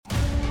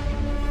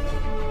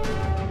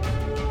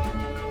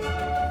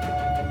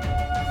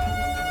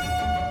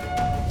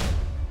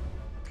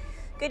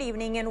Good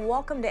evening and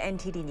welcome to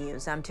NTD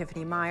News. I'm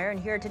Tiffany Meyer and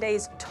here are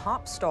today's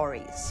top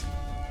stories.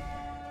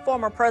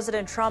 Former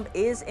President Trump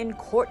is in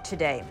court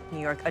today.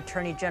 New York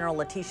Attorney General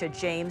Letitia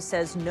James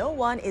says no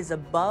one is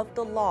above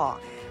the law,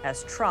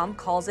 as Trump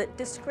calls it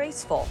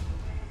disgraceful.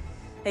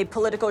 A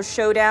political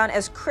showdown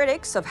as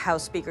critics of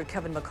House Speaker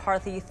Kevin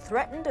McCarthy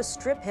threaten to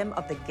strip him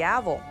of the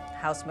gavel.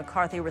 House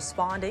McCarthy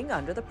responding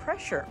under the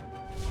pressure.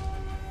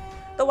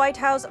 The White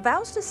House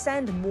vows to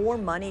send more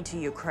money to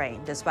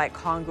Ukraine, despite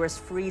Congress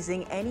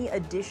freezing any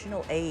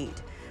additional aid.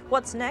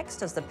 What's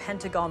next as the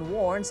Pentagon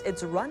warns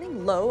it's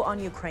running low on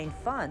Ukraine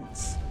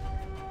funds?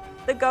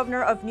 The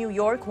governor of New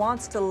York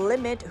wants to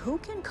limit who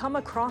can come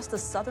across the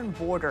southern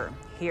border.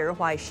 Hear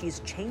why she's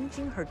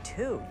changing her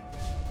tune.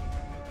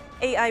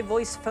 AI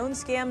voice phone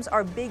scams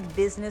are big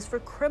business for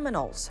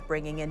criminals,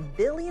 bringing in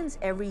billions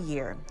every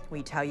year.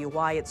 We tell you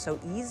why it's so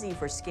easy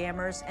for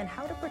scammers and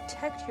how to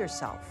protect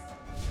yourself.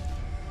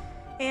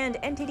 And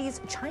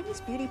NTD's Chinese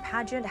beauty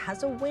pageant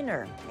has a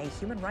winner, a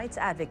human rights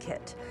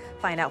advocate.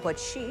 Find out what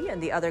she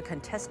and the other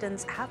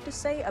contestants have to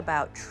say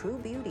about true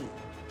beauty.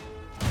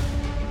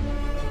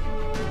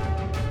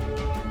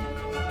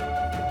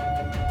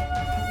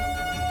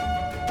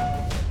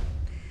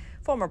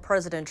 Former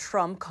President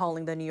Trump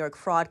calling the New York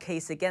fraud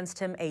case against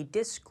him a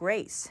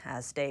disgrace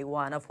as day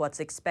one of what's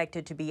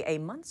expected to be a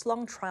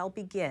months-long trial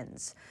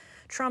begins.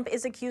 Trump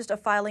is accused of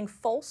filing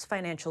false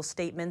financial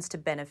statements to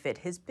benefit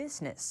his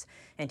business.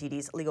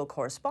 NTD's legal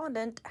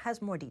correspondent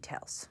has more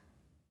details.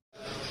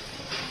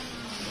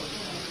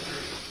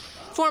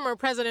 Former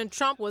President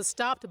Trump was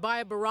stopped by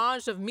a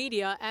barrage of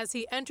media as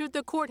he entered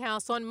the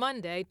courthouse on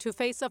Monday to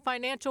face a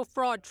financial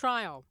fraud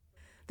trial.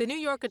 The New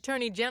York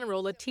Attorney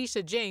General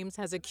Letitia James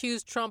has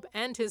accused Trump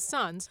and his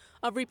sons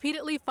of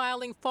repeatedly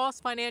filing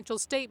false financial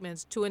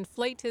statements to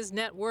inflate his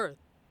net worth.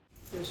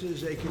 This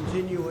is a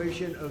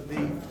continuation of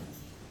the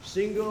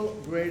single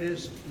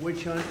greatest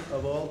witch hunt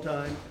of all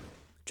time.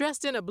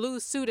 Dressed in a blue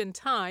suit and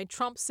tie,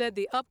 Trump said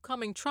the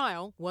upcoming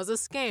trial was a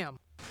scam.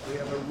 We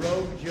have a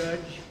rogue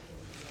judge.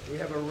 We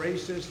have a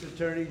racist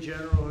attorney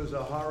general who's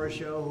a horror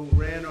show who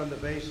ran on the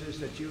basis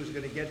that she was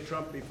going to get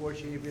Trump before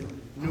she even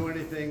knew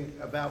anything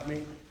about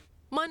me.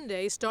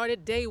 Monday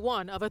started day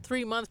one of a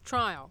 3-month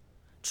trial.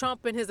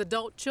 Trump and his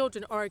adult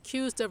children are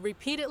accused of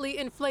repeatedly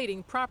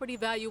inflating property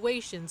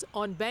valuations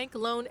on bank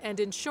loan and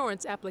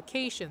insurance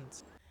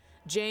applications.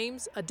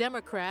 James, a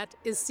Democrat,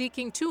 is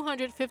seeking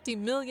 $250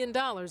 million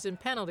in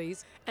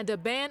penalties and a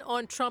ban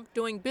on Trump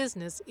doing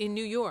business in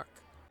New York.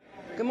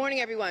 Good morning,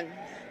 everyone.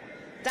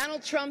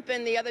 Donald Trump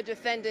and the other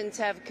defendants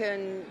have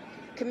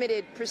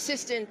committed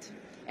persistent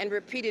and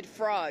repeated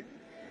fraud.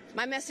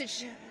 My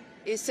message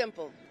is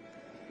simple.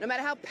 No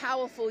matter how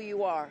powerful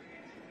you are,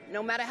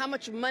 no matter how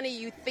much money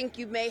you think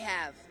you may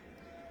have,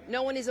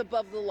 no one is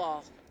above the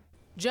law.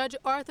 Judge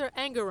Arthur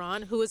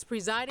Engoron, who is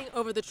presiding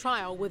over the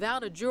trial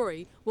without a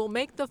jury, will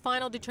make the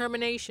final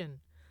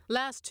determination.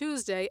 Last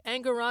Tuesday,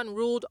 Engoron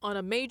ruled on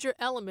a major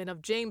element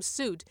of James'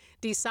 suit,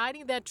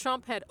 deciding that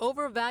Trump had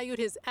overvalued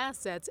his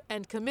assets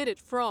and committed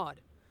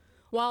fraud.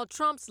 While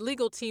Trump's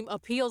legal team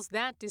appeals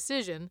that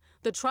decision,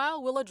 the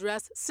trial will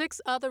address 6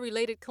 other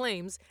related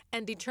claims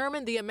and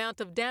determine the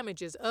amount of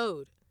damages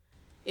owed.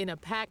 In a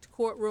packed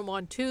courtroom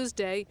on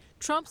Tuesday,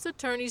 Trump's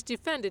attorneys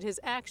defended his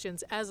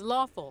actions as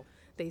lawful.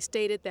 They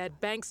stated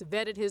that banks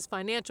vetted his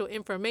financial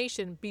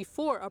information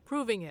before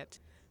approving it.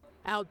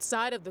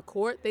 Outside of the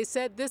court, they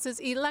said this is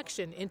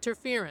election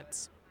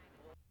interference.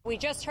 We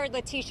just heard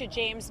Letitia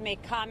James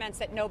make comments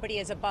that nobody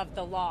is above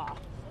the law.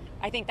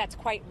 I think that's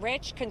quite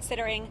rich,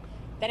 considering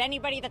that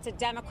anybody that's a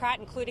Democrat,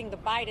 including the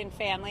Biden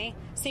family,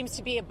 seems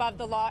to be above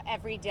the law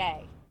every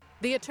day.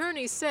 The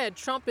attorney said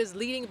Trump is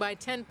leading by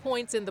 10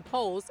 points in the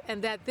polls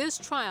and that this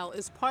trial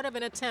is part of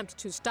an attempt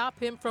to stop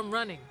him from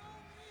running.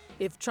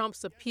 If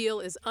Trump's appeal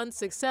is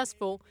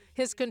unsuccessful,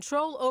 his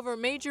control over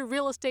major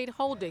real estate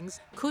holdings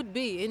could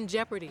be in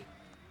jeopardy.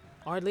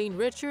 Arlene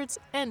Richards,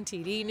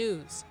 NTD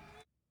News.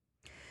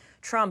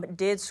 Trump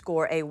did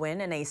score a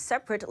win in a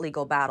separate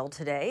legal battle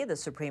today. The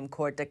Supreme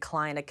Court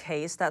declined a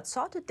case that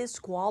sought to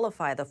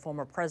disqualify the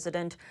former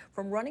president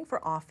from running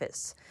for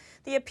office.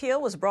 The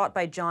appeal was brought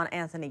by John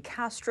Anthony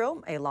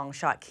Castro, a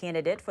long-shot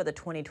candidate for the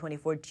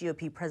 2024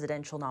 GOP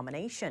presidential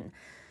nomination.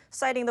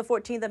 Citing the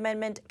 14th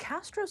Amendment,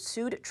 Castro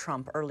sued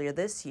Trump earlier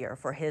this year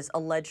for his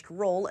alleged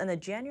role in the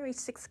January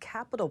 6th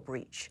Capitol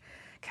breach.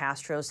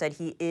 Castro said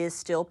he is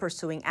still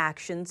pursuing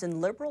actions in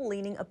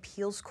liberal-leaning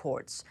appeals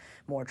courts.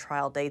 More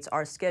trial dates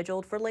are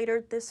scheduled for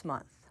later this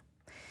month.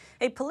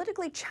 A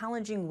politically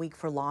challenging week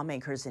for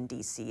lawmakers in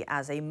D.C.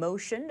 as a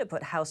motion to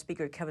put House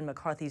Speaker Kevin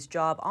McCarthy's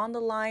job on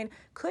the line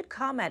could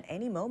come at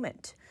any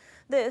moment.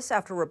 This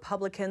after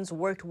Republicans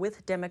worked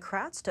with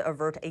Democrats to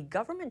avert a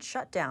government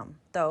shutdown,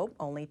 though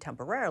only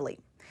temporarily.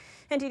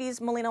 NTD's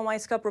Melina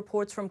Weiskup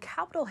reports from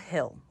Capitol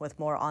Hill with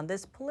more on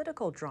this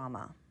political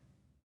drama.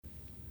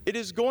 It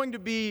is going to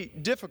be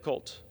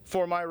difficult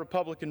for my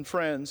Republican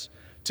friends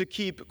to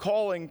keep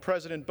calling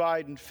President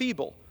Biden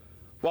feeble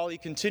while he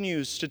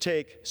continues to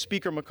take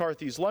Speaker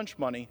McCarthy's lunch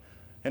money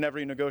in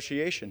every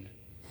negotiation.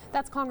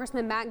 That's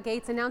Congressman Matt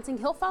Gaetz announcing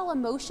he'll file a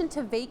motion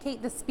to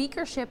vacate the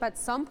speakership at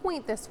some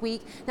point this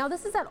week. Now,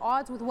 this is at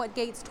odds with what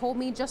Gaetz told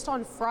me just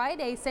on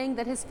Friday, saying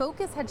that his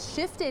focus had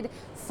shifted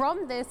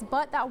from this,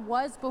 but that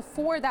was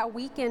before that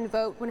weekend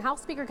vote when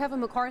House Speaker Kevin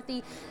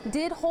McCarthy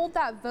did hold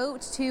that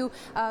vote to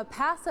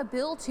pass a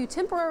bill to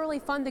temporarily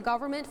fund the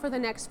government for the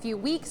next few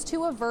weeks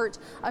to avert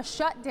a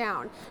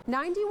shutdown.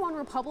 91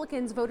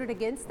 Republicans voted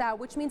against that,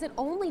 which means it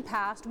only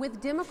passed with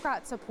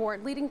Democrat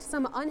support, leading to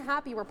some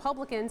unhappy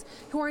Republicans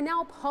who are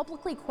now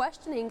publicly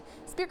questioning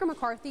Speaker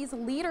McCarthy's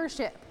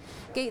leadership.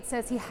 Gaetz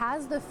says he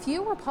has the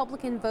few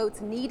Republican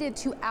votes needed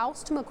to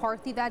oust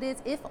McCarthy, that is,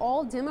 if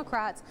all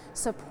Democrats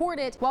support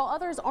it. While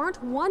others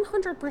aren't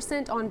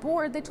 100% on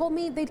board, they told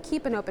me they'd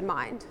keep an open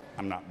mind.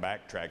 I'm not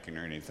backtracking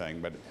or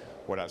anything, but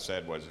what I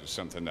said was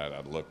something that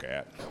I'd look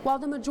at. While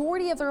the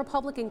majority of the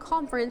Republican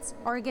conference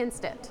are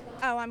against it.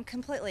 Oh, I'm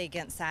completely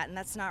against that, and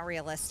that's not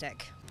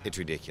realistic. It's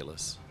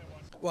ridiculous.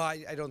 Well,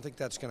 I don't think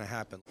that's going to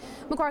happen.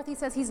 McCarthy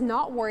says he's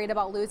not worried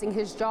about losing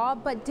his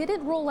job, but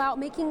didn't rule out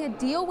making a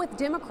deal with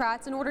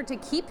Democrats in order to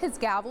keep his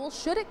gavel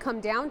should it come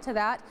down to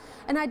that,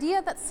 an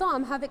idea that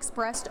some have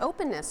expressed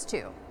openness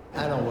to.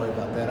 I don't worry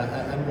about that.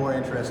 I'm more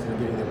interested in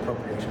getting the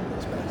appropriation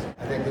bills passed.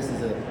 I think this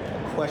is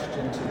a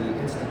question to the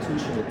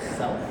institution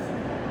itself.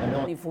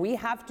 If we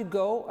have to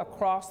go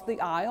across the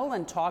aisle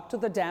and talk to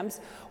the Dems,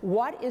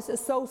 what is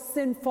so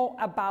sinful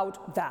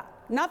about that?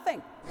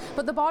 Nothing.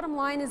 But the bottom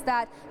line is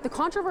that the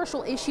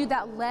controversial issue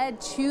that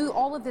led to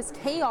all of this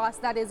chaos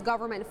that is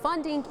government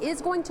funding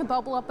is going to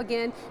bubble up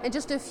again in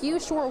just a few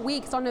short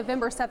weeks on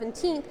November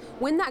 17th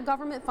when that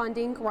government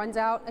funding runs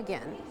out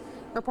again.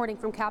 Reporting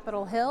from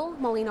Capitol Hill,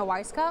 Melina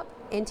Weisskopf,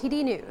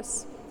 NTD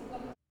News.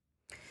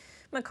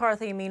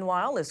 McCarthy,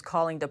 meanwhile, is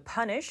calling to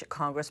punish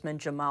Congressman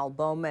Jamal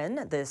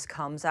Bowman. This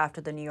comes after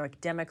the New York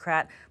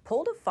Democrat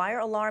pulled a fire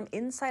alarm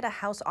inside a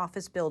House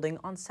office building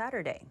on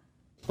Saturday.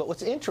 But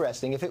what's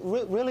interesting, if it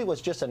really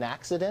was just an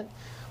accident,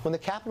 when the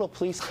Capitol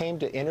Police came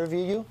to interview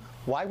you,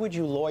 why would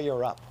you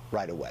lawyer up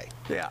right away?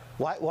 Yeah.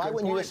 Why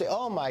wouldn't you just say,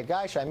 oh my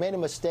gosh, I made a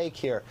mistake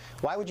here?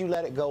 Why would you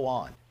let it go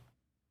on?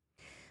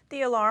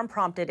 The alarm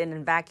prompted an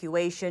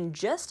evacuation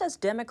just as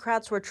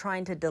Democrats were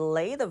trying to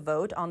delay the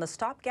vote on the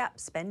stopgap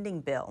spending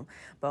bill.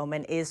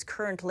 Bowman is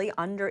currently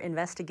under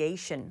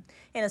investigation.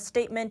 In a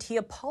statement, he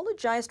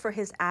apologized for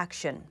his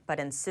action, but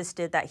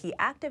insisted that he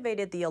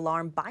activated the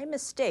alarm by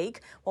mistake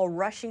while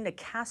rushing to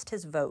cast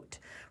his vote.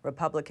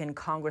 Republican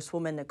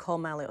Congresswoman Nicole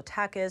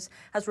Malliotakis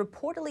has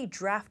reportedly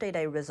drafted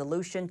a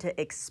resolution to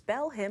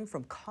expel him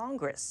from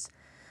Congress.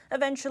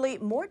 Eventually,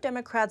 more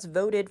Democrats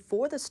voted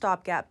for the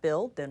stopgap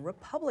bill than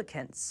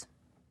Republicans.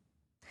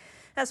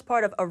 As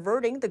part of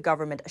averting the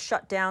government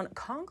shutdown,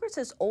 Congress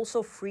is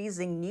also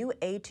freezing new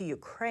aid to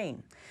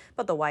Ukraine.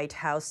 But the White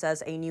House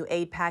says a new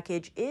aid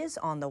package is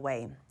on the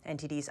way.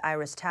 NTD's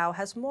Iris Tao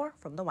has more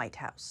from the White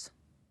House.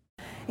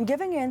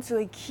 Giving in to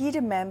a key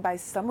demand by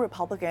some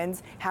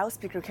Republicans, House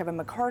Speaker Kevin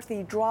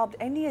McCarthy dropped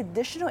any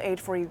additional aid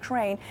for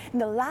Ukraine in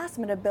the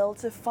last-minute bill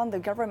to fund the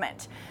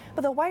government.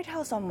 But the White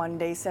House on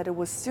Monday said it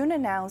would soon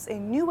announce a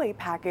new aid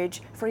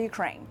package for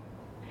Ukraine.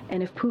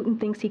 And if Putin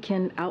thinks he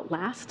can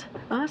outlast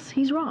us,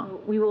 he's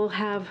wrong. We will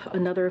have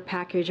another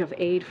package of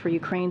aid for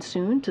Ukraine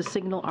soon to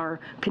signal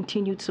our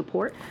continued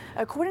support.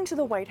 According to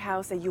the White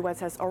House, the U.S.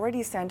 has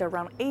already sent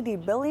around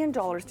 $80 billion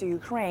to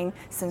Ukraine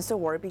since the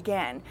war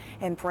began.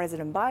 And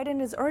President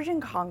Biden is urging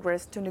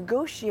Congress to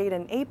negotiate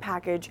an aid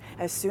package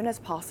as soon as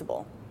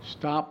possible.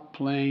 Stop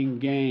playing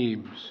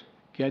games.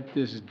 Get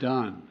this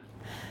done.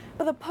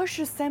 But the push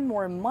to send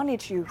more money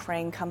to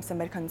Ukraine comes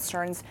amid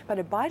concerns by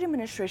the Biden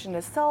administration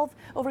itself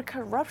over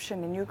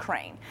corruption in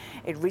Ukraine.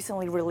 A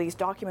recently released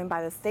document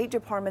by the State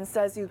Department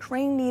says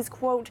Ukraine needs,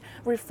 quote,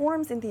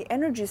 reforms in the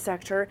energy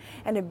sector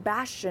and a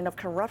bastion of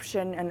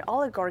corruption and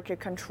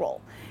oligarchic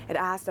control. It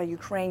adds that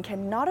Ukraine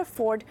cannot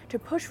afford to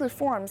push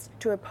reforms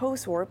to a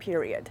post-war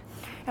period.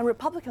 And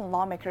Republican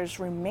lawmakers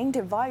remain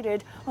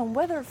divided on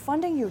whether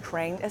funding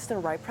Ukraine is the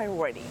right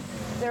priority.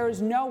 There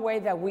is no way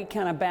that we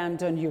can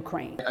abandon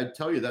Ukraine. I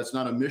tell you, that's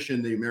not a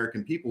mission the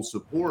American people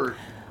support.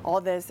 All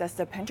this as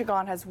the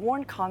Pentagon has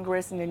warned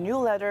Congress in a new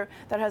letter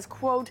that has,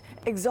 quote,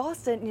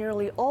 exhausted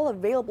nearly all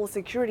available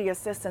security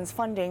assistance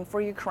funding for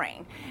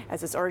Ukraine.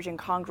 As it's urging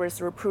Congress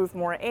to approve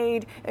more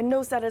aid, it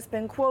notes that it's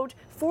been, quote,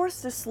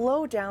 forced to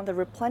slow down the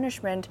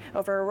replenishment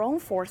of our own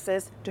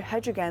forces to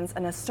hedge against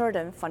an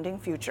uncertain funding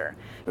future.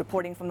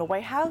 Reporting from the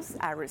White House,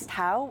 Iris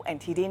Tao,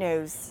 NTD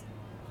News.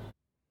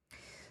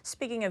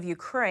 Speaking of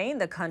Ukraine,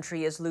 the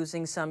country is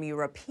losing some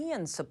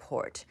European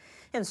support.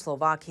 In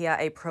Slovakia,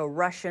 a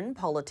pro-Russian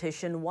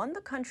politician won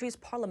the country's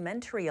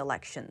parliamentary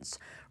elections.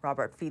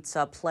 Robert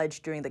Fica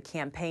pledged during the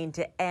campaign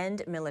to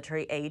end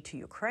military aid to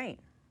Ukraine.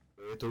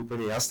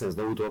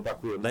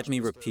 Let me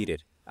repeat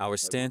it. Our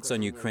stance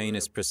on Ukraine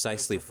is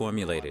precisely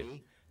formulated.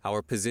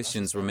 Our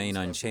positions remain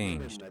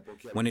unchanged.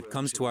 When it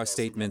comes to our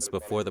statements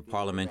before the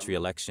parliamentary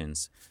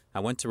elections, I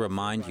want to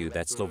remind you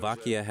that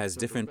Slovakia has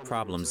different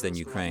problems than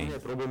Ukraine.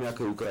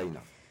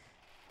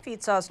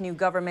 Fico's new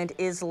government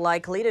is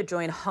likely to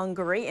join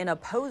Hungary in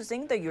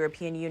opposing the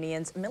European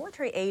Union's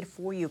military aid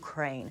for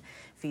Ukraine.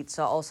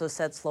 Fico also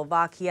said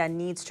Slovakia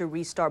needs to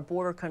restart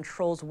border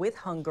controls with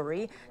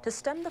Hungary to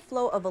stem the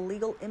flow of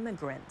illegal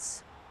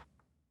immigrants.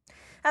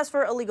 As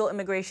for illegal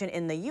immigration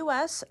in the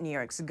U.S., New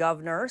York's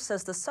governor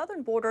says the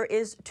southern border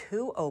is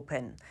too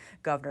open.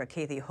 Governor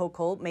Kathy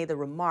Hochul made the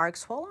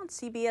remarks while on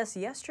CBS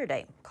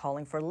yesterday,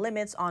 calling for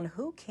limits on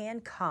who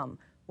can come.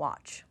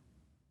 Watch.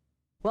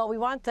 Well, we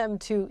want them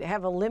to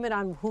have a limit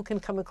on who can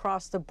come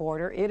across the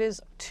border. It is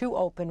too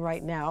open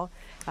right now.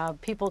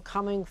 People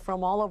coming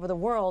from all over the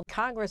world.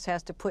 Congress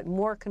has to put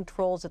more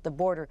controls at the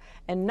border,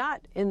 and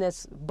not in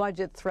this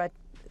budget threat,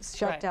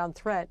 shutdown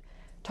threat.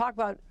 Talk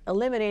about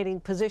eliminating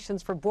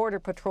positions for Border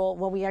Patrol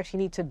when we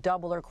actually need to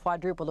double or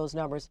quadruple those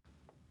numbers.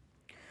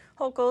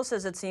 Hochul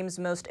says it seems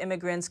most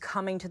immigrants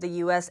coming to the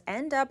U.S.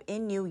 end up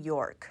in New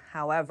York.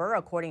 However,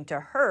 according to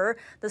her,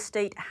 the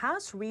state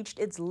has reached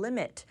its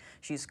limit.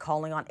 She's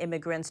calling on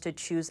immigrants to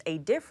choose a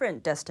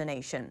different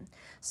destination.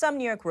 Some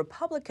New York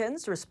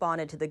Republicans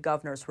responded to the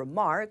governor's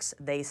remarks.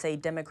 They say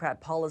Democrat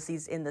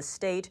policies in the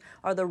state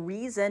are the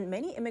reason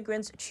many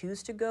immigrants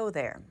choose to go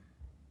there.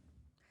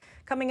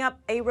 Coming up,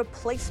 a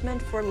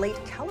replacement for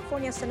late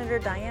California Senator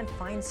Dianne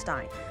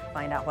Feinstein.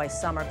 Find out why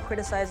some are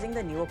criticizing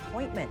the new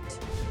appointment.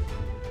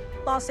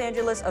 Los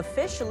Angeles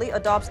officially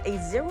adopts a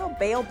zero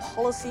bail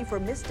policy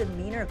for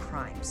misdemeanor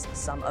crimes.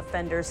 Some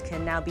offenders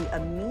can now be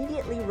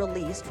immediately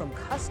released from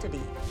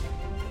custody.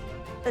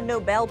 The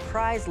Nobel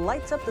Prize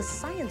lights up the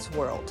science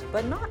world,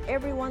 but not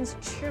everyone's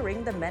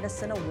cheering the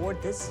medicine award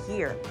this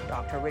year.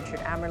 Dr. Richard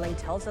Ammerling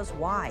tells us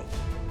why.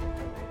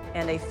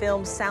 And a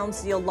film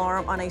sounds the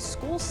alarm on a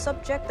school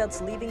subject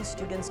that's leaving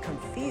students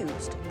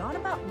confused, not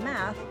about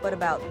math, but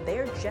about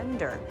their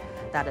gender.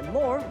 That and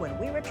more when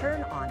we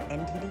return on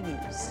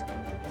NTD News.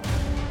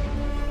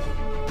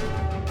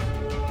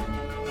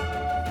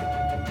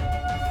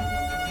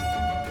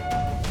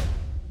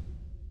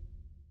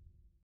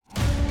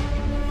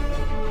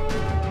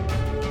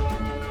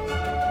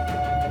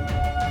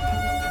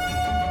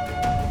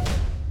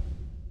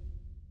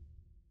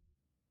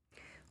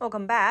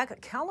 Welcome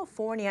back.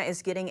 California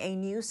is getting a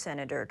new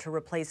senator to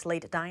replace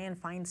late Dianne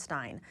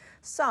Feinstein.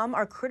 Some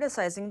are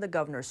criticizing the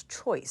governor's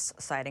choice,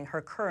 citing her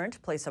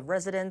current place of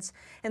residence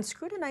and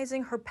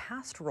scrutinizing her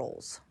past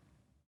roles.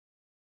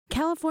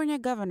 California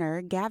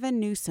Governor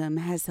Gavin Newsom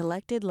has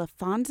selected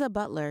LaFonza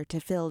Butler to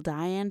fill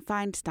Dianne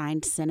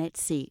Feinstein's Senate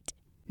seat.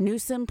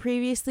 Newsom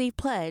previously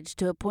pledged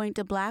to appoint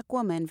a black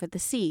woman for the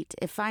seat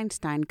if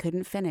Feinstein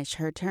couldn't finish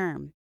her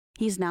term.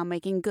 He's now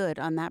making good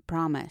on that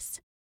promise.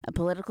 A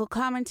political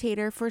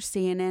commentator for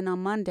CNN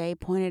on Monday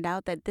pointed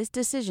out that this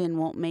decision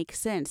won't make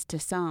sense to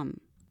some.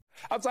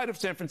 Outside of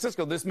San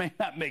Francisco, this may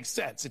not make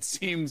sense. It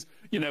seems,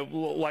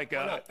 like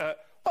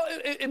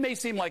it may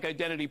seem like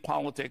identity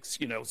politics,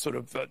 sort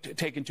of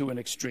taken to an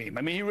extreme.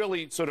 I mean, he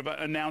really sort of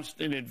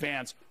announced in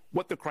advance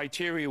what the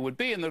criteria would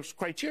be, and those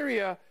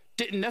criteria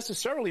didn't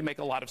necessarily make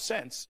a lot of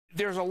sense.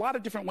 There's a lot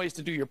of different ways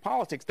to do your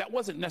politics. That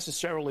wasn't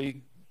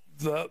necessarily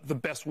the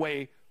best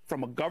way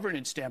from a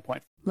governance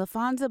standpoint.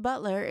 LaFonza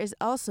Butler is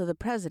also the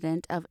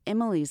president of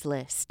Emily's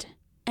List,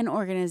 an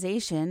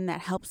organization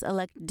that helps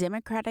elect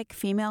Democratic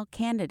female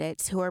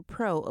candidates who are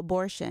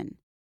pro-abortion.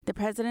 The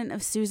president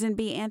of Susan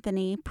B.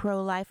 Anthony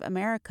Pro-Life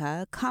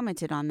America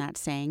commented on that,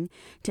 saying,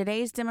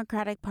 "Today's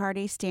Democratic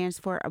Party stands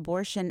for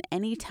abortion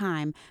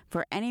anytime,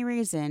 for any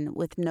reason,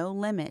 with no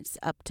limits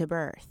up to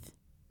birth."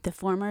 The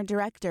former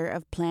director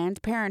of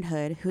Planned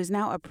Parenthood, who's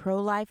now a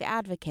pro-life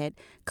advocate,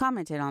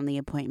 commented on the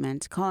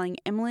appointment, calling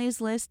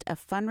Emily's List a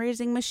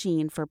fundraising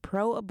machine for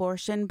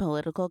pro-abortion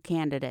political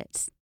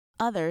candidates.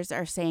 Others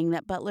are saying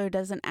that Butler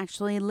doesn't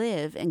actually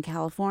live in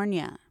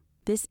California.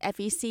 This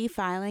FEC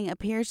filing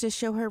appears to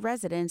show her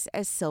residence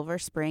as Silver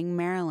Spring,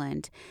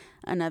 Maryland.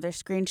 Another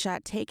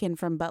screenshot taken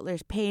from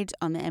Butler's page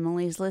on the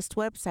Emily's List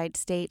website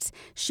states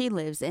she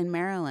lives in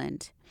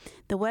Maryland.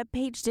 The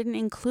webpage didn't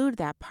include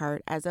that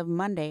part as of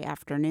Monday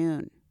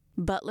afternoon.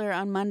 Butler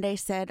on Monday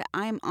said,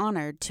 "I'm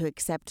honored to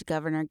accept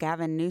Governor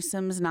Gavin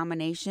Newsom's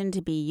nomination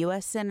to be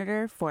U.S.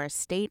 Senator for a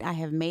state I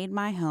have made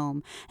my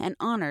home and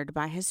honored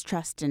by his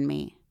trust in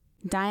me."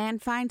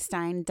 Dianne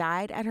Feinstein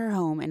died at her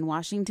home in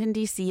Washington,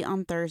 D.C.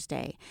 on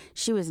Thursday.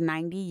 She was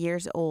 90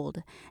 years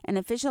old. An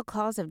official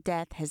cause of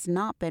death has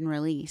not been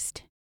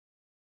released.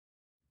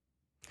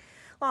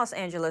 Los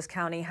Angeles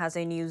County has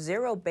a new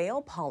zero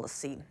bail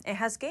policy. It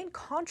has gained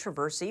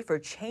controversy for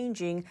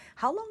changing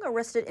how long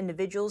arrested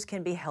individuals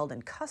can be held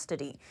in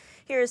custody.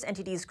 Here's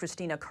NTD's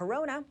Christina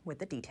Corona with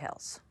the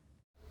details.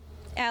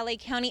 LA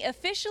County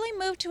officially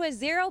moved to a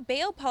zero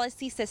bail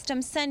policy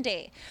system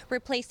Sunday,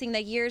 replacing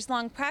the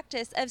years-long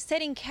practice of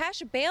setting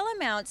cash bail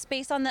amounts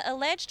based on the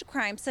alleged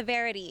crime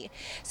severity.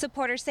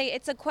 Supporters say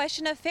it's a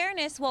question of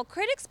fairness, while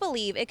critics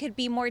believe it could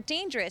be more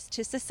dangerous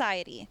to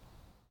society.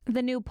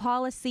 The new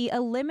policy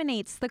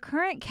eliminates the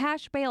current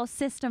cash bail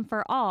system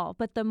for all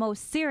but the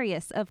most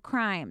serious of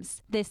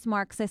crimes. This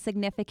marks a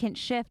significant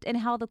shift in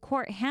how the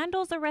court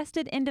handles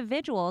arrested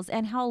individuals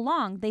and how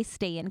long they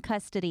stay in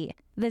custody.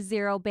 The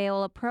zero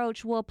bail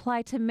approach will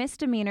apply to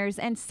misdemeanors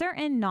and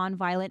certain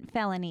nonviolent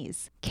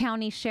felonies.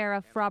 County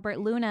Sheriff Robert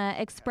Luna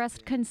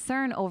expressed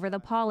concern over the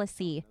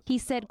policy. He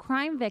said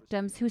crime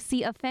victims who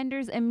see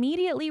offenders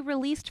immediately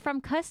released from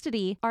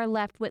custody are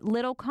left with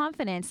little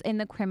confidence in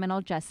the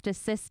criminal justice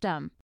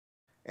system.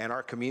 And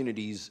our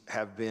communities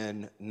have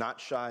been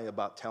not shy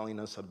about telling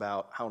us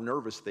about how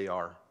nervous they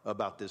are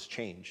about this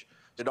change.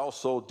 It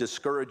also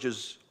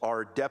discourages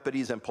our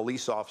deputies and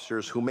police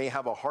officers who may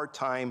have a hard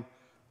time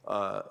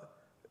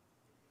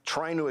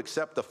trying to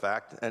accept the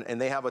fact,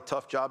 and they have a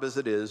tough job as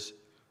it is,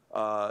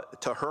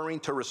 to hurrying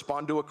to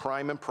respond to a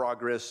crime in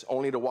progress,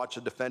 only to watch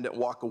a defendant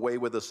walk away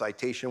with a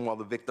citation while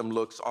the victim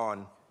looks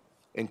on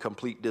in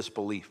complete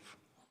disbelief.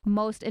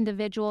 Most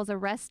individuals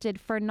arrested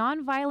for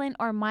nonviolent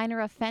or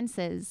minor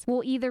offenses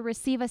will either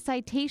receive a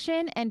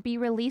citation and be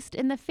released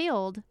in the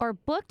field or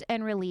booked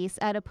and released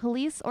at a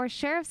police or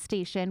sheriff's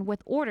station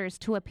with orders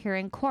to appear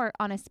in court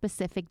on a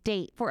specific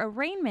date for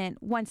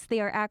arraignment once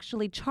they are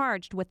actually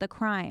charged with the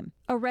crime.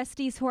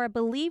 Arrestees who are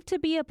believed to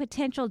be a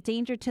potential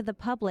danger to the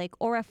public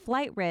or a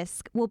flight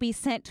risk will be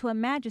sent to a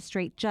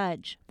magistrate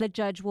judge. The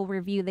judge will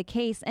review the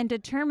case and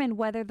determine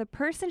whether the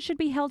person should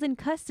be held in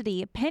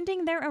custody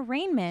pending their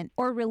arraignment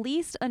or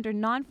released under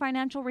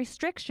non-financial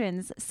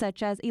restrictions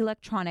such as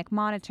electronic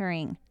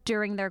monitoring.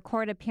 During their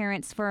court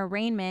appearance for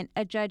arraignment,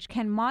 a judge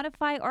can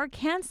modify or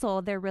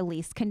cancel their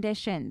release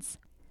conditions.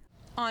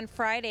 On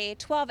Friday,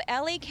 12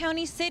 LA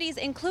County cities,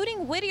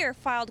 including Whittier,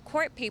 filed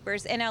court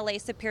papers in LA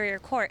Superior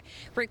Court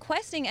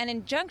requesting an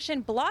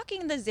injunction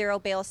blocking the zero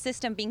bail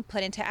system being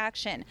put into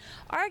action,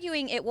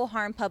 arguing it will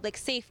harm public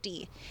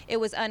safety. It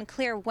was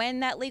unclear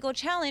when that legal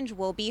challenge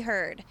will be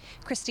heard.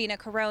 Christina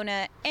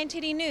Corona,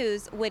 NTD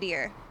News,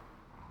 Whittier.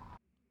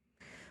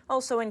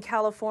 Also in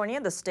California,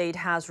 the state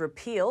has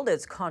repealed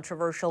its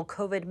controversial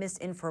COVID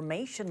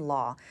misinformation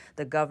law.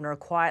 The governor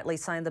quietly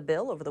signed the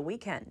bill over the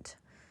weekend.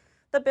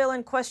 The bill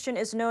in question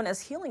is known as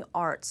Healing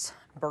Arts.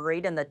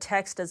 Buried in the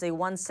text is a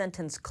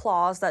one-sentence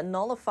clause that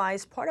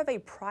nullifies part of a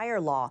prior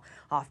law,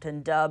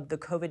 often dubbed the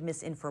COVID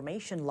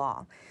misinformation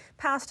law.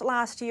 Passed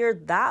last year,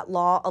 that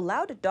law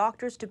allowed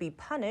doctors to be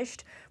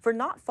punished for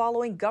not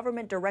following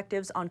government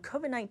directives on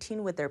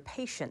COVID-19 with their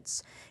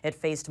patients. It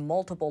faced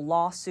multiple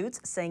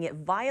lawsuits saying it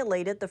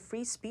violated the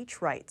free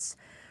speech rights.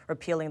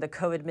 Repealing the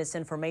COVID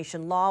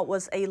misinformation law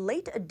was a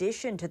late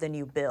addition to the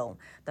new bill.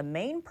 The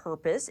main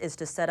purpose is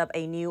to set up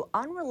a new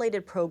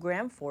unrelated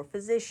program for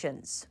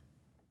physicians.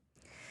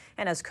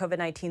 And as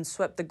COVID-19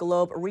 swept the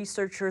globe,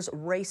 researchers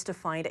raced to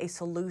find a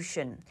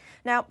solution.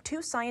 Now,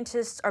 2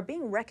 scientists are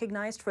being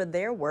recognized for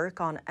their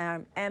work on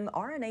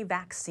mRNA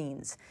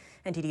vaccines.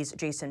 NTD's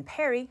Jason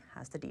Perry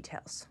has the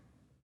details.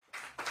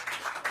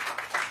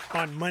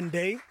 On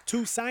Monday,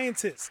 2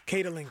 scientists,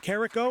 Caitlin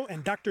Carrico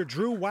and Dr.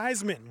 Drew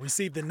Wiseman,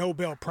 received the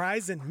Nobel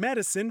Prize in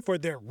Medicine for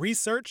their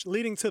research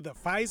leading to the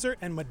Pfizer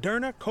and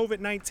Moderna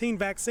COVID-19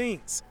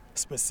 vaccines.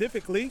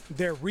 Specifically,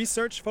 their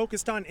research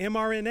focused on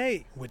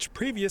mRNA, which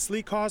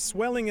previously caused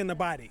swelling in the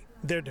body.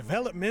 Their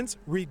developments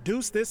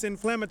reduced this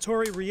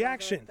inflammatory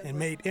reaction and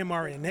made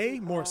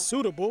mRNA more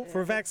suitable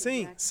for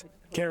vaccines.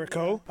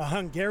 Carrico, a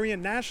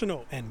Hungarian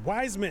national, and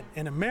Wiseman,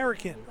 an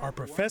American, are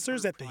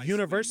professors at the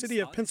University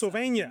of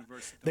Pennsylvania.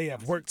 They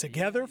have worked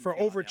together for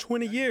over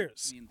 20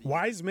 years.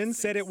 Wiseman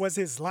said it was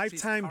his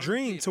lifetime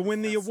dream to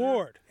win the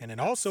award, and it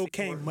also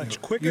came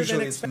much quicker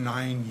than expected. Usually it's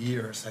 9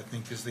 years, I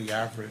think, is the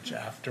average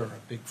after a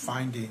big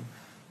finding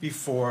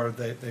before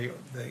they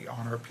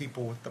honor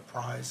people with the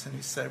prize. And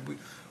he said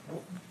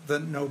the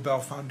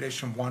Nobel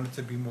Foundation wanted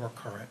to be more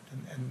current,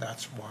 and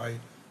that's why.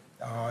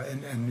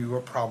 And you were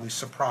probably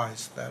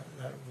surprised that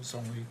it was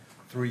only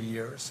 3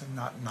 years and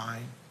not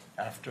 9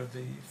 after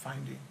the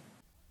finding.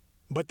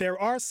 But there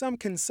are some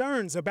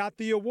concerns about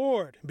the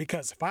award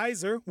because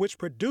Pfizer, which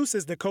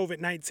produces the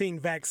COVID-19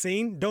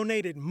 vaccine,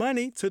 donated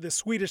money to the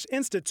Swedish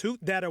institute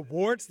that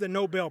awards the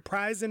Nobel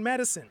Prize in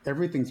Medicine.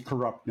 Everything's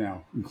corrupt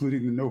now,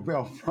 including the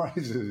Nobel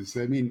Prizes.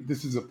 I mean,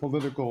 this is a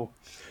political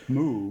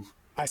move.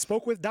 I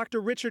spoke with Dr.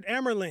 Richard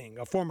Emmerling,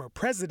 a former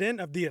president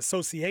of the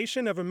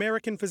Association of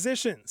American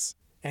Physicians.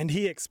 And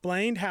he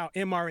explained how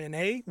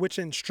mRNA, which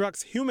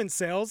instructs human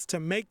cells to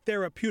make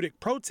therapeutic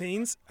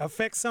proteins,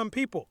 affects some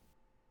people.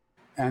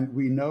 And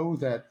we know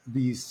that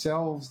these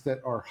cells that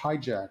are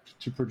hijacked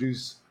to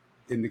produce,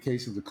 in the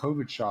case of the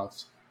COVID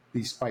shots,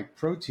 the spike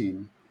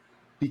protein,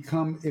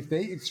 become, if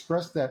they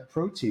express that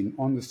protein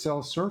on the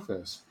cell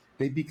surface,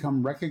 they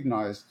become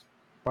recognized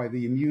by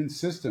the immune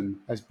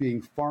system as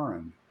being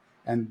foreign.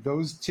 And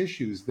those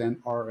tissues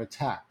then are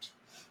attacked.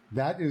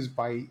 That is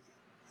by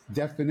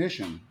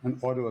definition an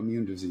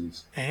autoimmune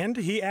disease. And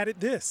he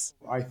added this.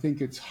 I think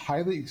it's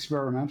highly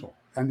experimental.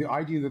 And the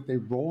idea that they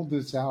rolled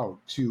this out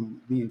to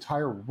the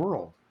entire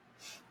world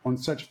on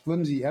such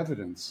flimsy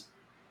evidence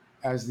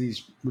as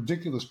these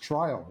ridiculous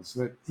trials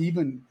that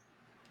even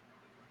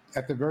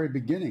at the very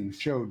beginning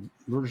showed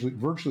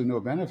virtually no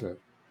benefit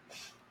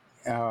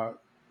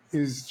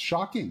is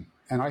shocking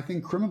and I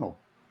think criminal.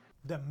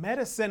 The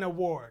Medicine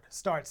Award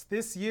starts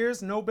this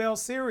year's Nobel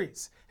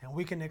Series, and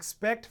we can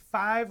expect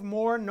 5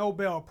 more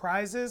Nobel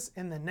Prizes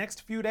in the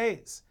next few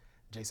days.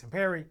 Jason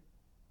Perry,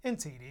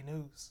 NTD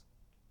News.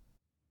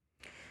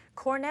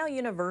 Cornell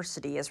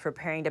University is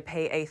preparing to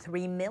pay a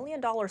 $3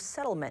 million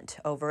settlement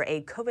over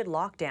a COVID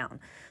lockdown.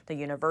 The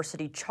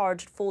university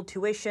charged full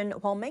tuition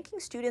while making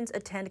students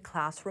attend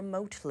class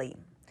remotely.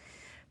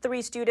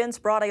 3 students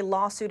brought a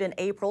lawsuit in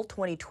April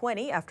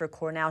 2020 after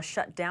Cornell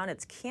shut down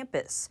its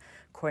campus.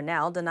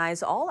 Cornell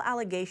denies all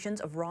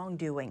allegations of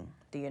wrongdoing.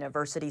 The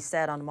university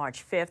said on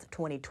March 5,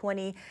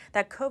 2020,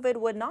 that COVID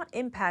would not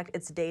impact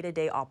its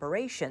day-to-day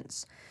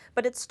operations,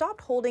 but it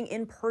stopped holding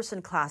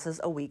in-person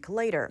classes a week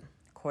later.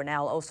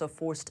 Cornell also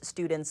forced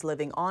students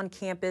living on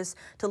campus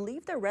to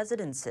leave their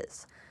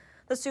residences.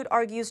 The suit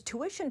argues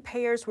tuition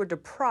payers were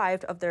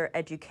deprived of their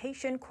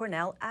education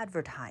Cornell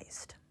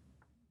advertised.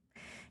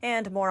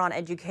 And more on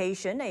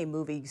education, a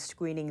movie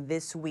screening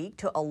this week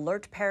to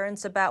alert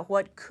parents about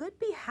what could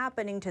be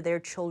happening to their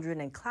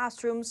children in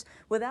classrooms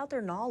without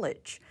their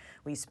knowledge.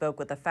 We spoke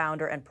with the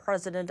founder and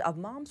president of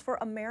Moms for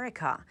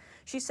America.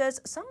 She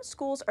says some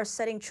schools are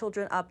setting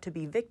children up to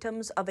be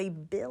victims of a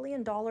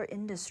billion-dollar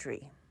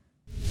industry.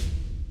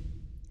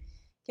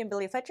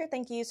 Kimberly Fletcher,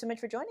 thank you so much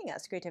for joining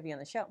us. Great to have you on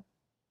the show.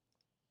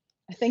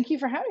 Thank you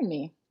for having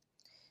me.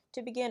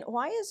 To begin,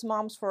 why is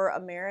Moms for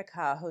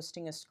America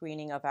hosting a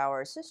screening of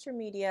our sister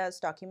media's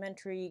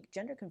documentary,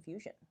 Gender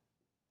Confusion?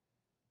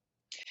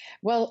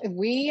 Well,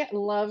 we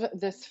love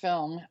this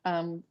film.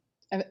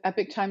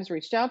 Epic Times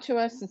reached out to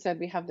us and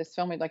said, we have this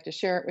film, we'd like to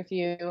share it with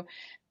you.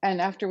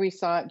 And after we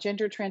saw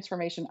Gender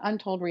Transformation,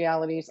 Untold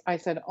Realities, I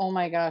said, oh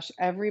my gosh,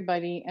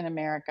 everybody in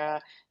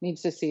America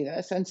needs to see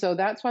this. And so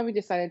that's why we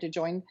decided to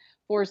join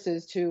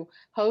forces to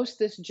host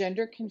this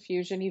Gender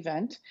Confusion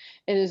event.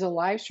 It is a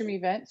live stream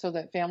event so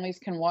that families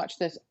can watch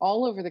this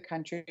all over the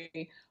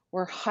country.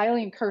 We're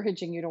highly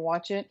encouraging you to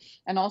watch it.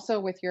 And also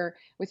with your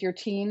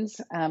teens,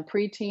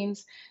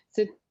 preteens,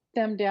 sit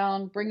them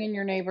down, bring in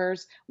your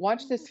neighbors,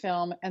 watch this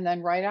film, and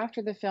then right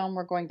after the film,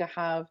 we're going to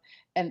have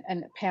a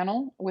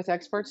panel with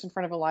experts in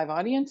front of a live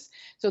audience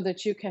so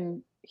that you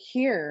can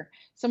hear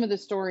some of the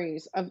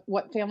stories of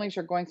what families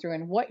are going through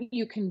and what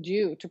you can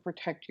do to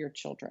protect your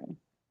children.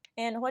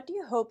 And what do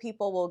you hope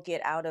people will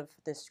get out of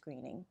this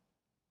screening?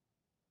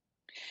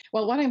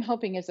 Well, what I'm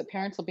hoping is that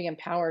parents will be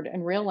empowered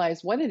and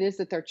realize what it is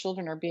that their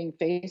children are being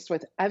faced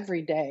with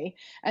every day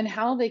and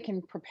how they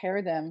can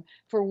prepare them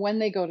for when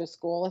they go to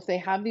school. If they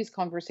have these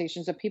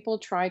conversations, if people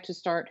try to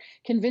start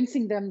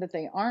convincing them that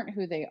they aren't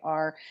who they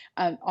are,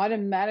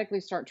 automatically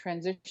start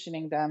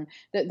transitioning them,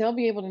 that they'll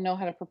be able to know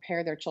how to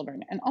prepare their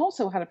children and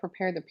also how to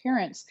prepare the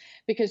parents,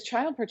 because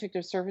Child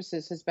Protective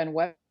Services has been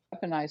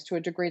weaponized to a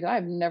degree that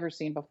I've never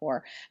seen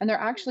before. And they're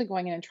actually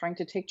going in and trying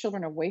to take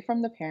children away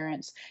from the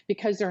parents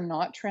because they're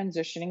not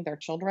transitioning their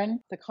children.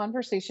 The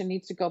conversation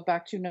needs to go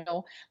back to,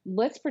 no,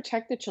 let's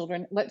protect the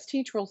children, let's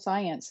teach real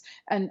science,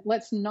 and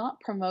let's not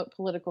promote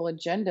political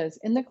agendas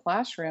in the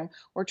classroom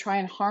or try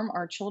and harm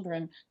our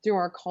children through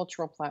our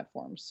cultural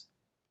platforms.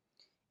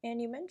 And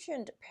you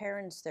mentioned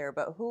parents there,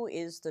 but who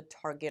is the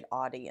target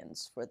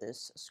audience for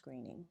this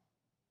screening?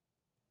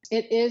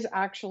 It is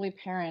actually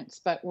parents,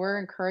 but we're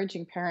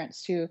encouraging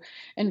parents to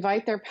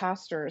invite their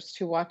pastors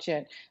to watch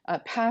it.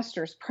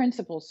 Pastors,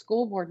 principals,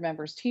 school board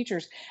members,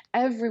 teachers,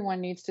 everyone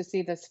needs to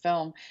see this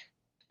film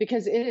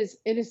because it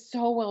is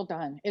so well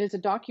done. It is a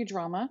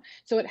docudrama,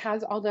 so it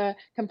has all the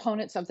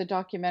components of the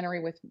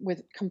documentary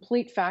with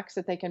complete facts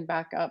that they can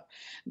back up.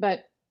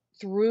 But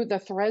through the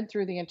thread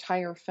through the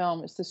entire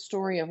film is the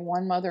story of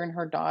one mother and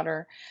her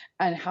daughter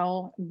and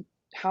how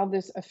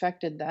this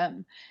affected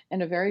them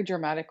in a very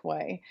dramatic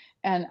way.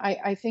 And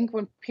I think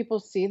when people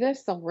see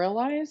this, they'll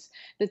realize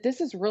that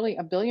this is really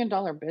a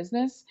billion-dollar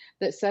business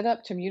that's set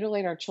up to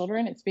mutilate our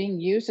children. It's being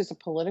used as a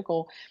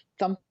political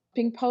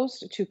thumping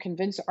post to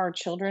convince our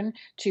children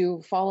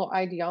to follow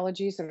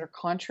ideologies that are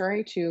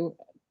contrary to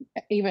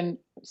even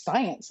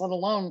science, let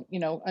alone,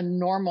 a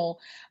normal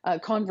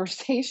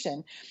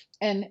conversation.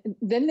 And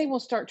then they will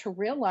start to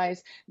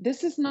realize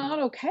this is not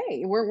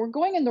okay. We're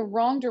going in the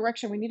wrong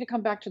direction. We need to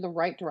come back to the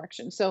right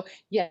direction. So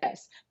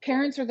yes,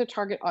 parents are the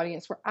target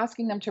audience. We're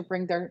asking them to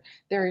bring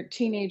their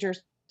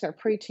teenagers, their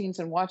preteens,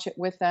 and watch it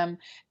with them,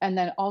 and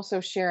then also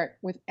share it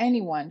with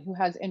anyone who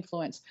has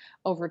influence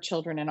over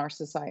children in our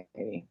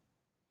society.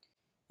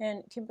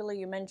 And Kimberly,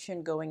 you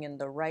mentioned going in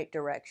the right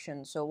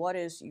direction. So what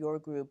is your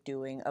group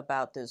doing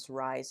about this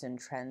rise in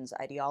trans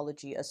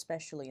ideology,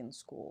 especially in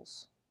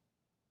schools?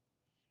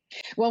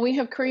 Well, we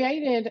have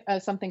created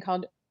something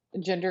called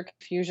Gender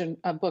Confusion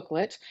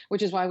booklet,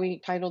 which is why we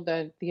titled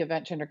the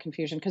event Gender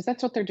Confusion, because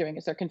that's what they're doing,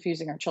 is they're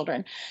confusing our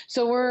children.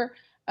 So we're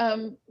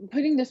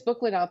putting this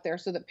booklet out there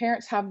so that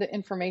parents have the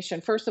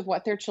information, first, of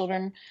what their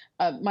children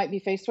might be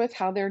faced with,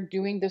 how they're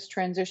doing this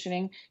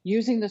transitioning,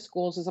 using the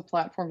schools as a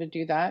platform to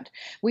do that.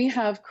 We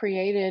have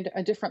created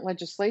a different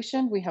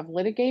legislation. We have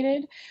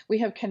litigated. We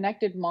have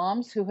connected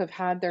moms who have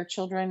had their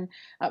children.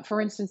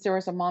 For instance, there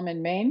was a mom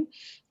in Maine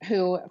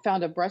who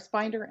found a breast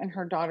binder in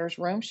her daughter's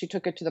room. She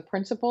took it to the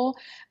principal.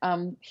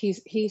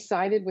 He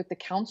sided with the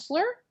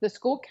counselor, the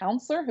school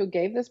counselor who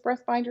gave this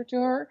breast binder to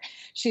her.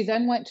 She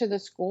then went to the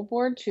school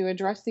board to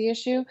address the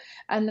issue,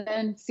 and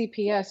then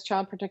CPS,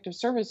 Child Protective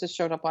Services,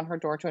 showed up on her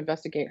door to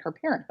investigate her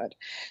parenthood.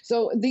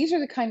 So these are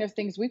the kind of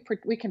things we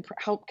can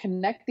help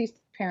connect these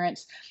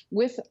parents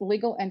with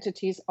legal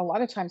entities, a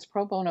lot of times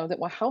pro bono, that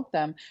will help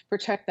them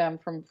protect them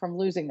from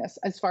losing this.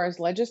 As far as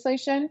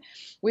legislation,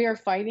 we are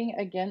fighting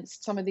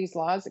against some of these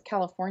laws.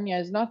 California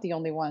is not the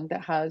only one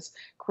that has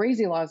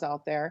crazy laws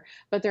out there,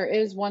 but there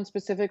is one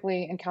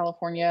specifically in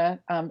California,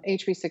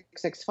 HB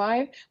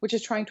 665, which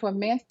is trying to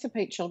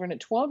emancipate children at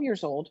 12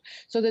 years old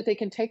so that they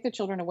can take the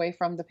children away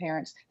from the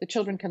parents. The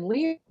children can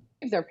leave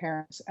their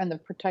parents and the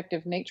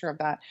protective nature of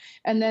that.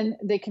 And then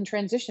they can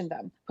transition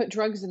them, put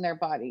drugs in their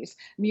bodies,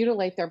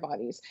 mutilate their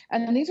bodies.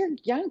 And these are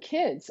young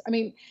kids. I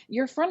mean,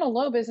 your frontal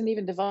lobe isn't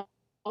even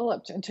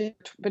developed until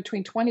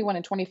between 21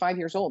 and 25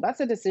 years old.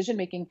 That's a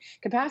decision-making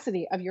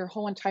capacity of your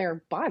whole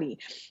entire body.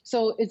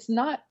 So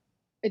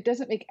it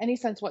doesn't make any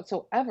sense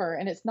whatsoever,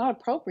 and it's not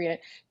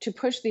appropriate to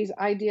push these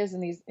ideas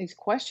and these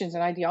questions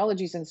and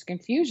ideologies and this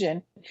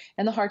confusion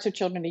in the hearts of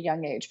children at a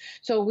young age.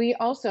 So we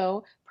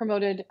also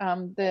promoted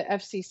the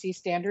FCC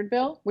standard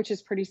bill, which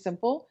is pretty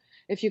simple.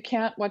 If you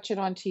can't watch it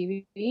on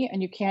TV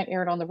and you can't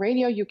air it on the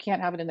radio, you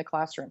can't have it in the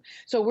classroom.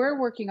 So we're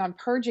working on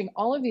purging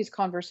all of these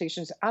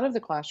conversations out of the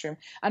classroom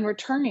and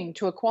returning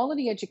to a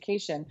quality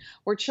education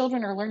where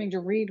children are learning to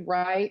read,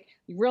 write,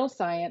 real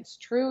science,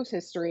 true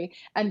history,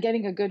 and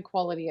getting a good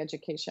quality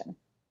education.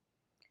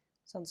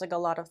 Sounds like a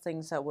lot of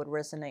things that would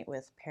resonate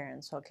with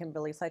parents. So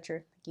Kimberly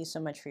Fletcher, thank you so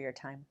much for your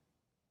time.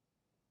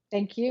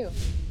 Thank you.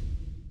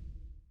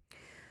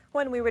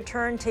 When we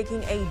return,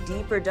 taking a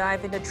deeper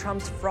dive into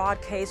Trump's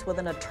fraud case with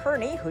an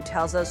attorney who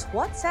tells us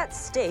what's at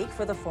stake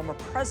for the former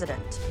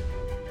president.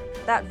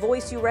 That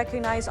voice you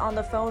recognize on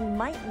the phone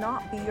might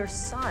not be your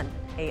son.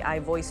 AI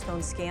voice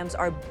phone scams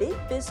are big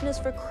business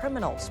for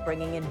criminals,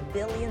 bringing in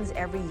billions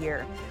every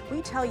year.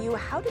 We tell you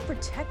how to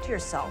protect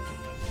yourself.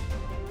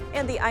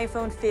 And the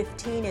iPhone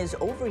 15 is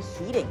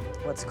overheating.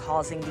 What's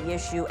causing the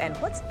issue and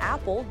what's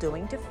Apple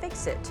doing to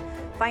fix it?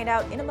 Find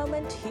out in a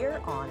moment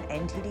here on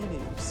NTD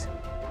News.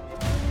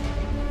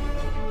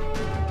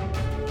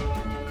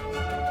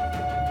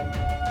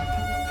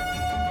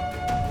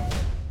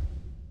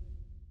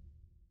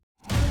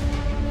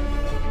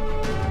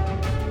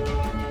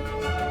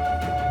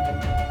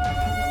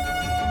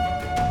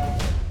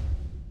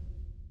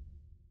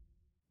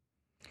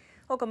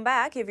 Welcome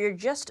back. If you're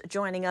just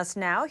joining us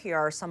now, here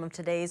are some of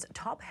today's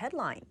top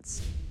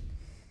headlines.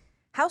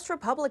 House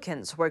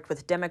Republicans worked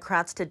with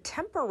Democrats to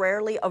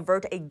temporarily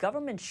avert a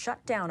government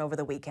shutdown over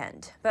the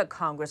weekend. But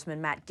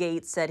Congressman Matt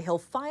Gaetz said he'll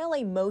file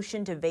a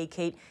motion to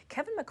vacate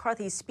Kevin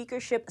McCarthy's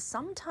speakership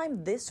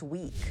sometime this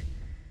week.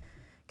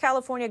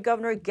 California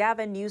Governor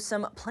Gavin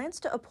Newsom plans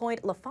to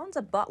appoint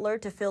LaFonza Butler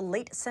to fill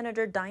late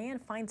Senator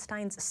Dianne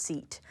Feinstein's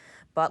seat.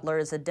 Butler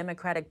is a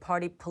Democratic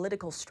Party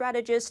political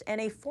strategist and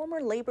a former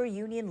labor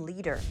union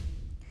leader.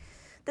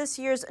 This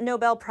year's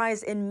Nobel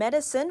Prize in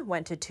Medicine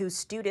went to two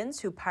students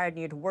who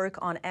pioneered work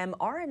on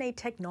mRNA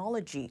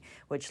technology,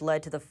 which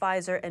led to the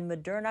Pfizer and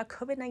Moderna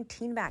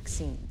COVID-19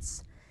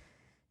 vaccines.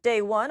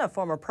 Day one of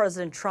former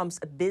President Trump's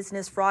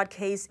business fraud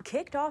case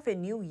kicked off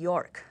in New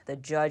York. The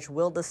judge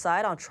will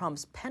decide on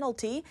Trump's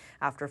penalty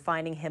after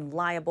finding him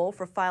liable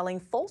for filing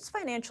false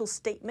financial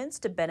statements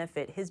to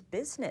benefit his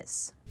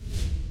business.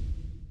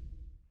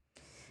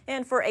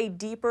 And for a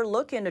deeper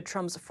look into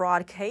Trump's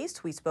fraud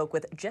case, we spoke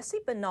with Jesse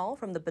Banal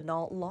from the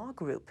Banal Law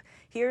Group.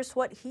 Here's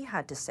what he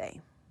had to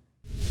say.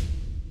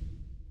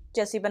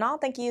 Jesse Banal,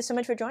 thank you so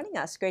much for joining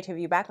us. Great to have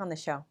you back on the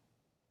show.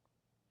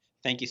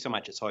 Thank you so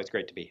much. It's always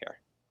great to be here.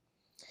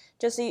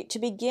 Jesse, to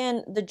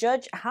begin, the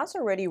judge has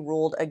already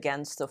ruled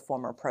against the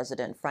former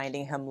president,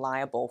 finding him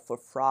liable for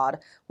fraud.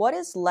 What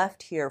is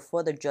left here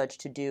for the judge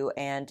to do,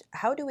 and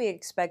how do we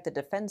expect the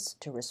defense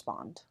to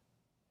respond?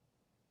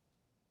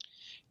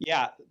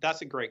 Yeah,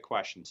 that's a great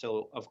question.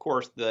 So, of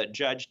course, the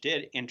judge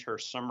did enter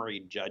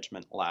summary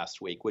judgment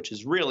last week, which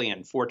is really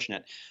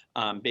unfortunate,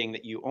 being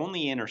that you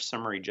only enter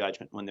summary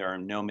judgment when there are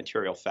no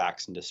material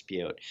facts in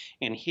dispute.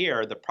 And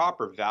here, the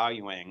proper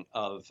valuing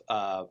of,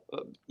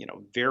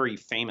 very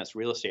famous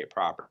real estate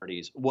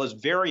properties was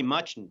very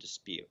much in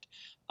dispute.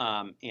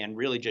 and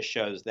really just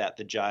shows that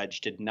the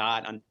judge did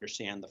not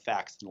understand the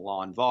facts and the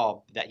law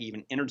involved, that he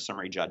even entered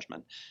summary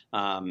judgment.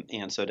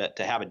 And so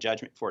to have a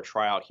judgment for a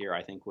trial here,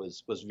 I think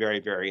was very,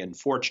 very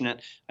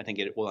unfortunate. I think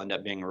it will end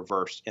up being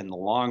reversed in the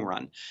long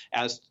run.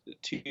 As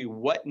to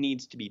what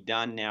needs to be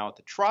done now at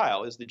the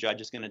trial is the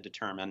judge is going to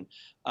determine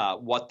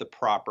what the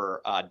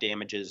proper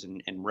damages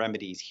and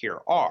remedies here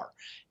are.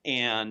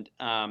 And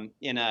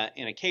in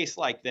a case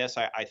like this,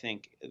 I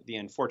think the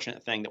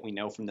unfortunate thing that we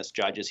know from this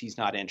judge is he's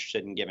not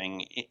interested in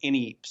giving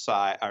any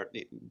side or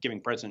giving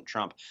President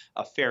Trump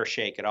a fair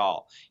shake at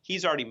all.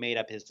 He's already made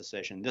up his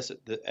decision. This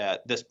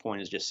at this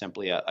point is just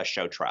simply a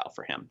show trial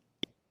for him.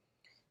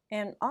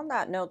 And on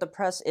that note, the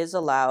press is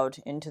allowed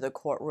into the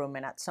courtroom,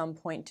 and at some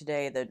point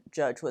today, the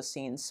judge was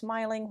seen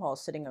smiling while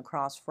sitting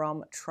across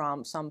from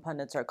Trump. Some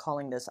pundits are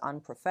calling this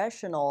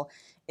unprofessional.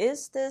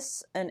 Is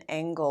this an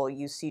angle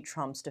you see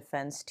Trump's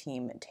defense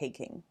team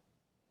taking?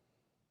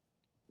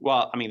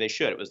 Well, I mean, they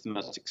should. It was the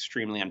most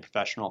extremely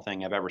unprofessional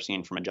thing I've ever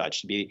seen from a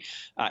judge to be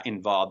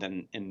involved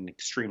in an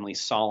extremely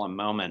solemn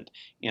moment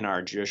in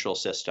our judicial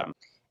system.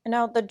 And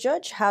now, the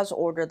judge has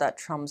ordered that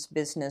Trump's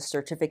business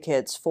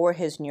certificates for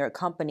his New York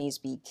companies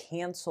be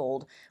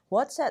canceled.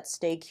 What's at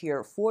stake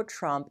here for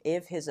Trump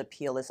if his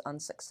appeal is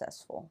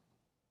unsuccessful?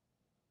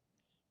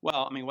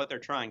 Well, I mean, what they're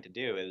trying to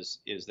do is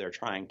they're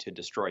trying to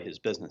destroy his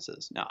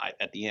businesses. Now,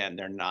 at the end,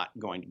 they're not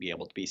going to be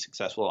able to be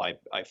successful.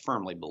 I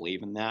firmly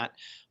believe in that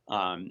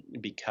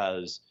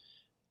because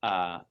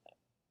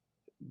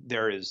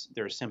there's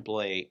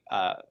simply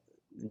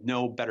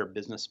no better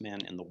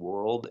businessman in the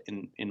world,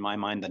 in my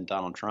mind, than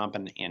Donald Trump,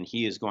 and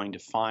he is going to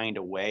find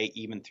a way,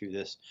 even through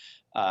this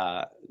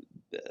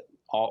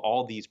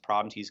all these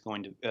problems, he's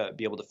going to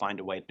be able to find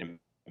a way to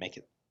make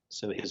it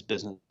so his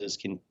businesses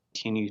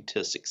continue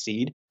to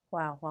succeed.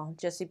 Wow. Well,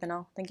 Jesse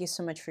Bennell, thank you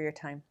so much for your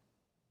time.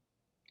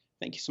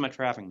 Thank you so much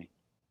for having me.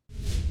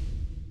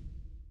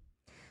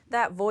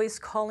 That voice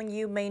calling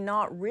you may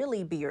not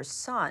really be your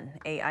son.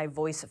 AI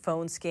voice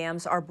phone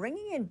scams are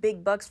bringing in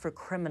big bucks for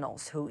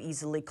criminals who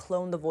easily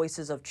clone the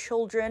voices of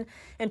children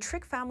and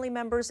trick family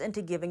members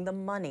into giving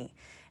them money.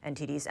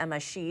 NTD's Emma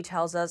Shi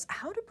tells us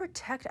how to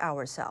protect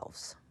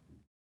ourselves.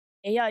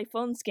 AI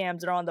phone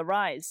scams are on the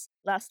rise.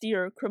 Last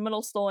year,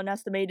 criminals stole an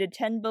estimated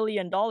 $10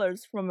 billion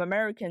from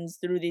Americans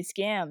through these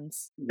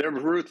scams. They're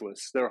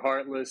ruthless. They're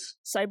heartless.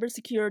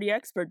 Cybersecurity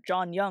expert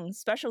John Young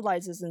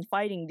specializes in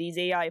fighting these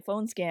AI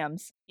phone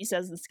scams. He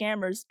says the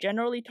scammers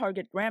generally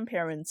target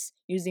grandparents,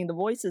 using the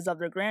voices of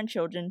their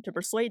grandchildren to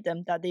persuade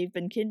them that they've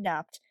been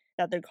kidnapped,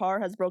 that their car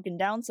has broken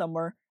down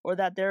somewhere, or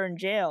that they're in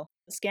jail.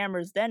 The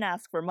scammers then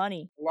ask for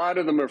money. A lot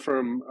of them are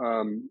from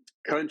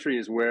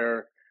countries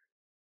where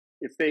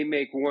if they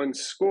make one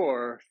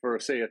score for,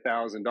 say,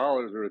 $1,000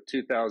 or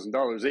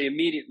 $2,000, they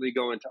immediately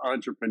go into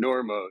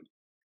entrepreneur mode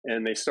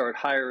and they start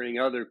hiring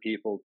other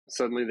people.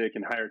 Suddenly they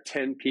can hire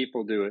 10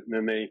 people do it,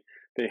 and then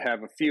they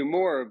have a few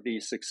more of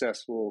these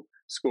successful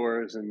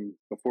scores, and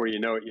before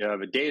you know it, you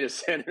have a data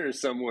center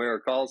somewhere,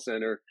 a call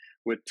center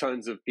with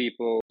tons of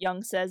people.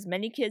 Young says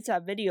many kids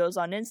have videos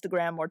on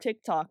Instagram or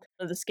TikTok,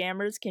 so the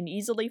scammers can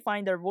easily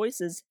find their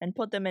voices and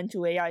put them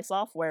into AI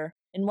software.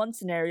 In one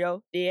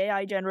scenario, the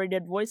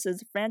AI-generated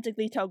voices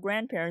frantically tell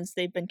grandparents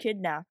they've been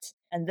kidnapped,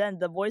 and then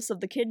the voice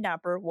of the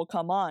kidnapper will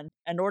come on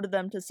and order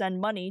them to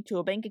send money to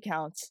a bank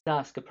account.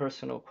 Ask a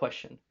personal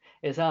question.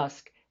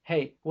 Ask,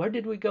 hey, where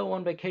did we go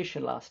on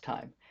vacation last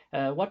time?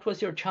 What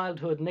was your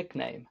childhood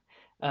nickname?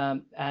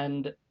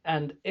 And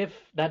if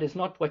that is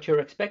not what you're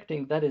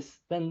expecting,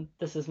 then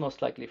this is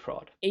most likely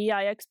fraud.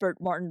 AI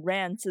expert Martin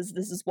Rand says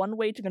this is one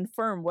way to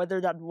confirm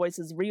whether that voice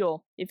is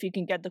real, if you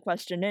can get the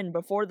question in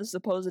before the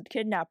supposed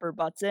kidnapper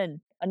butts in.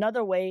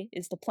 Another way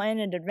is to plan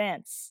in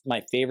advance.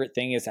 My favorite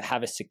thing is to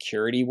have a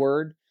security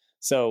word.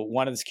 So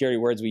one of the security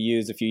words we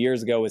used a few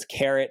years ago was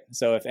carrot.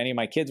 So if any of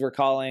my kids were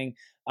calling,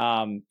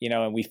 and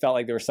we felt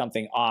like there was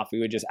something off, we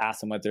would just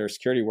ask them what their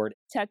security word.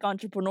 Tech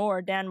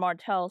entrepreneur Dan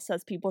Martell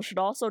says people should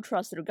also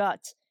trust their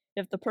gut.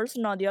 If the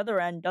person on the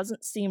other end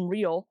doesn't seem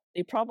real,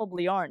 they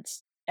probably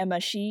aren't. Emma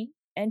Shi,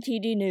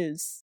 NTD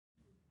News.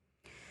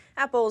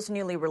 Apple's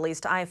newly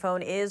released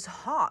iPhone is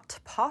hot,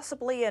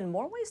 possibly in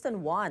more ways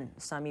than one.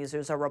 Some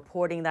users are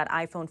reporting that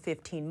iPhone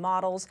 15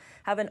 models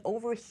have an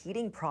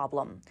overheating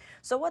problem.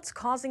 So what's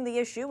causing the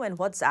issue and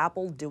what's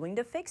Apple doing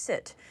to fix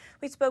it?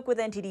 We spoke with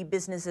NTD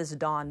Business's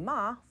Don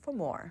Ma for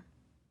more.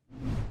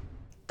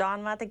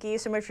 Don Ma, thank you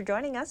so much for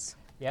joining us.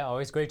 Yeah,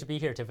 always great to be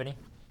here, Tiffany.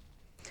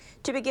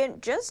 To begin,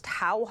 just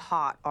how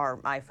hot are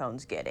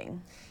iPhones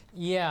getting?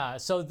 Yeah,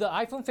 so the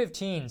iPhone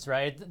 15s,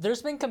 right?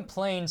 There's been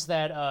complaints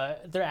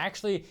that they're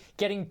actually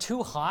getting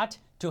too hot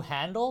to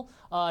handle.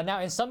 Now,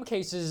 in some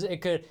cases,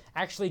 it could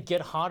actually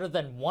get hotter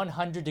than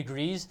 100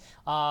 degrees.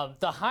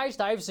 The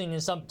highest I've seen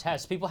in some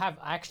tests, people have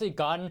actually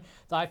gotten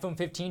the iPhone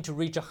 15 to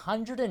reach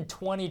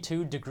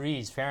 122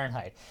 degrees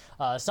Fahrenheit.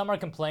 Some are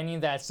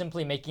complaining that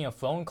simply making a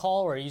phone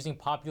call or using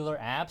popular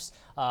apps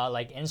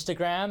like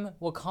Instagram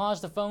will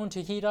cause the phone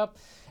to heat up.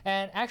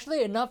 And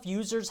actually, enough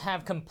users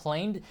have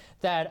complained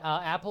that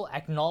Apple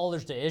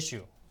acknowledged the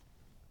issue.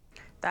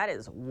 That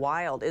is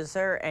wild. Is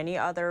there any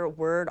other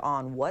word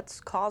on what's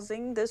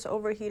causing this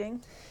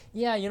overheating?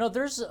 Yeah,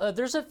 there's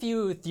a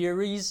few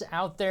theories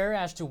out there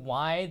as to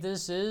why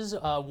this is.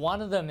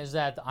 One of them is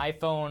that the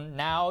iPhone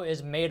now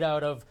is made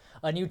out of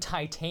a new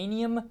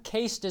titanium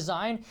case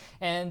design,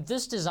 and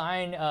this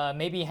design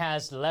maybe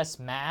has less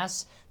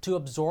mass to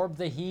absorb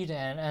the heat,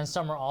 and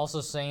some are also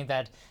saying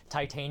that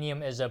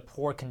titanium is a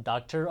poor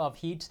conductor of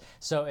heat,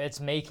 so it's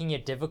making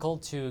it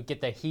difficult to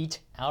get the heat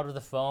out of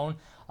the phone.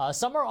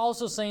 Some are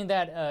also saying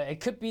that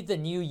it could be the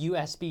new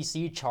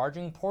USB-C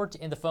charging port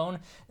in the phone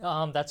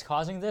that's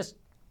causing this.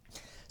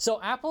 So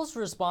Apple's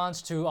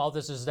response to all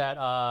this is that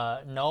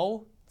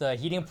no, the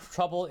heating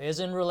trouble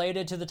isn't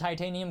related to the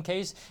titanium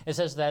case. It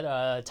says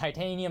that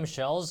titanium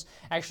shells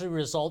actually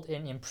result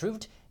in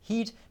improved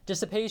heat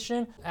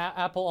dissipation.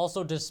 Apple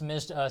also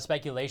dismissed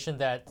speculation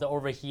that the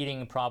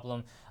overheating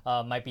problem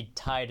might be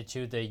tied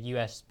to the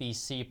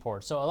USB-C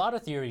port. So a lot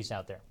of theories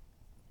out there.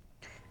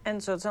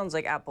 And so it sounds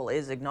like Apple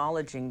is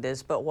acknowledging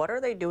this, but what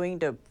are they doing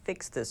to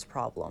fix this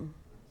problem?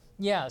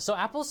 Yeah, so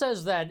Apple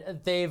says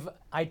that they've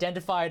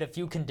identified a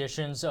few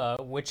conditions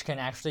which can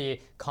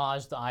actually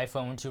cause the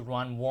iPhone to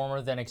run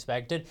warmer than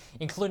expected,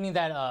 including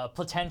that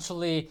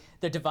potentially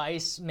the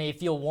device may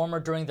feel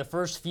warmer during the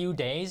first few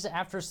days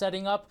after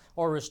setting up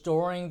or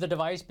restoring the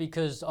device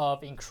because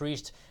of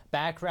increased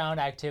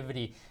background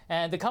activity.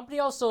 And the company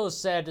also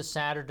said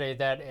Saturday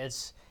that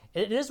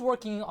it is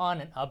working on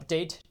an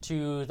update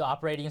to the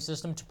operating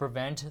system to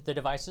prevent the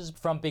devices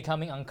from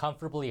becoming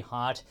uncomfortably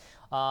hot.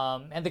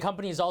 And the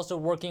company is also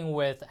working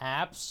with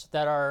apps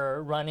that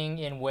are running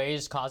in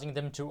ways causing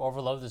them to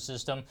overload the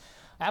system.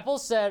 Apple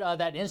said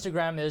that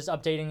Instagram is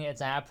updating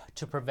its app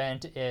to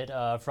prevent it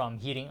from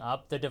heating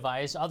up the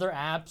device. Other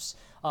apps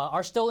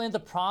are still in the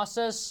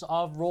process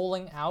of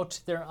rolling out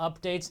their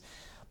updates.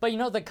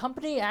 But the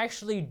company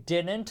actually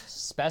didn't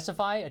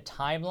specify a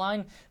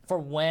timeline for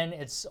when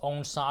its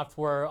own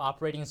software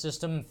operating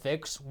system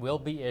fix will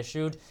be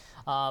issued.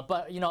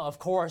 But of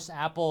course,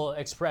 Apple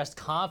expressed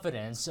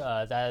confidence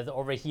that the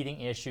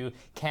overheating issue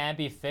can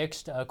be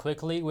fixed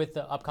quickly with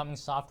the upcoming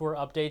software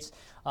updates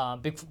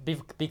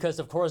because,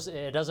 of course,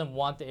 it doesn't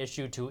want the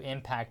issue to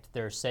impact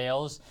their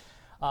sales.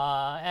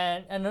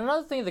 And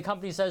another thing, the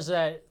company says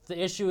that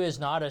the issue is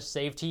not a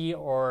safety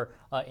or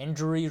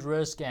injury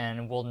risk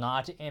and will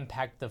not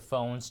impact the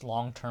phone's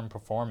long-term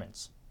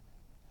performance.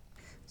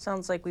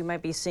 Sounds like we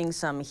might be seeing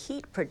some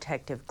heat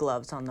protective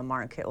gloves on the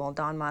market. Well,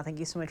 Don Ma, thank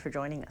you so much for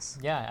joining us.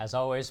 Yeah, as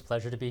always,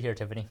 pleasure to be here,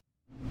 Tiffany.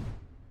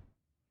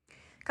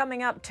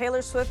 Coming up,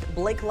 Taylor Swift,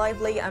 Blake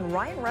Lively, and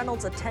Ryan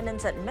Reynolds'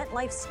 attendance at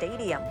MetLife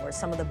Stadium were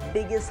some of the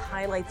biggest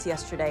highlights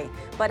yesterday.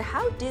 But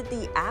how did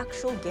the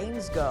actual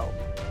games go?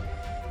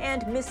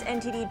 And Miss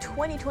NTD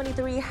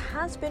 2023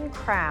 has been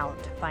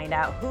crowned. Find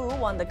out who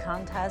won the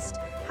contest,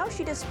 how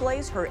she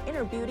displays her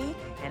inner beauty,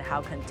 and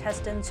how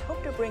contestants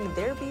hope to bring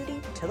their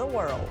beauty to the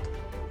world.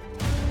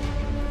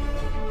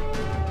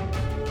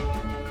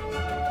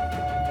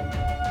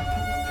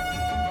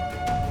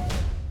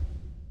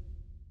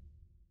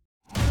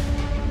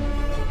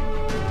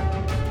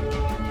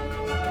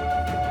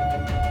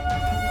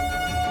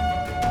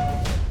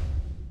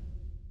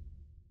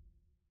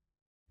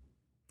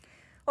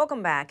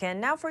 Welcome back,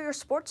 and now for your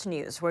sports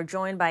news. We're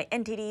joined by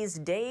NTD's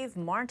Dave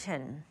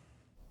Martin.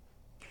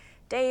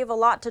 Dave, a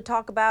lot to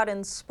talk about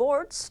in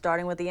sports.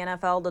 Starting with the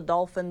NFL, the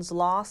Dolphins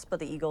lost, but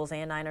the Eagles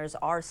and Niners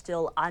are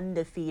still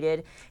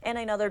undefeated. And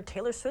another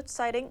Taylor Swift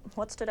sighting.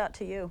 What stood out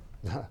to you?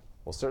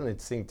 Well, certainly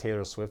seeing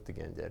Taylor Swift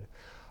again did.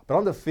 But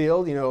on the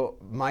field,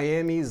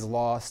 Miami's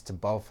loss to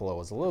Buffalo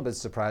was a little bit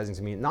surprising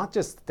to me. Not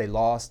just that they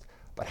lost,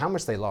 but how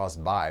much they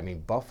lost by. I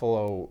mean,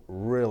 Buffalo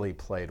really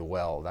played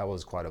well. That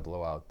was quite a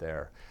blowout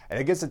there. And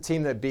against a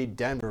team that beat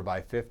Denver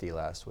by 50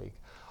 last week.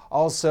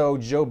 Also,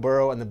 Joe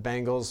Burrow and the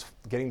Bengals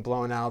getting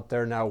blown out.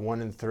 They're now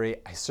 1-3.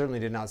 I certainly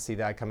did not see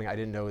that coming. I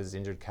didn't know his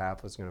injured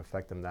calf was going to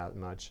affect them that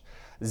much.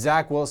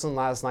 Zach Wilson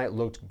last night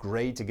looked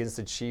great against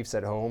the Chiefs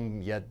at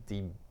home, yet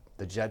the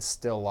Jets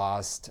still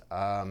lost.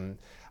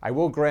 I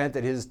will grant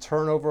that his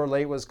turnover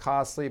late was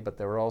costly, but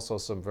there were also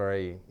some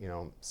very,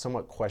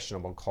 somewhat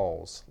questionable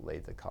calls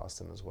late that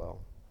cost him as well.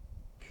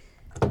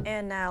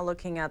 And now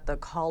looking at the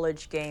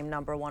college game,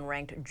 #1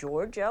 ranked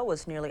Georgia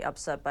was nearly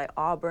upset by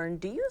Auburn.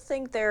 Do you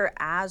think they're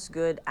as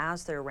good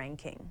as their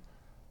ranking?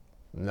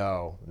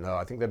 No.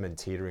 I think they've been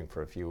teetering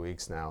for a few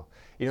weeks now.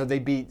 They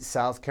beat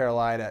South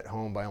Carolina at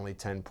home by only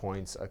 10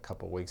 points a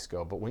couple weeks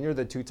ago. But when you're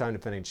the two-time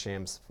defending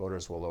champs,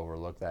 voters will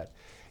overlook that.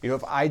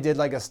 If I did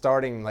like a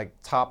starting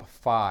top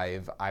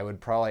 5, I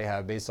would probably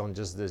have, based on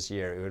just this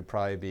year, it would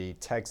probably be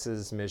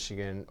Texas,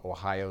 Michigan,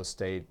 Ohio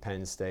State,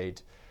 Penn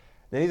State,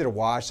 then either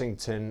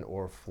Washington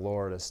or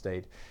Florida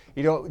State.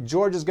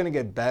 Georgia's going to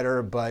get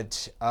better,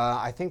 but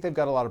I think they've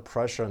got a lot of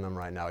pressure on them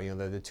right now.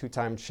 They're the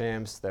two-time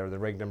champs. They're the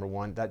ranked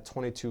 #1. That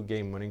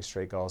 22-game winning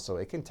streak also,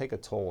 it can take a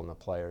toll on the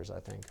players, I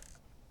think.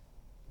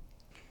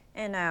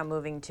 And now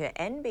moving to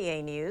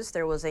NBA news,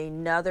 there was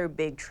another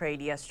big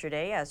trade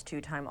yesterday as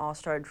two-time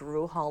All-Star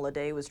Jrue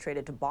Holiday was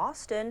traded to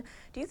Boston.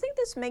 Do you think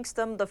this makes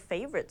them the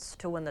favorites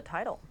to win the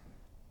title?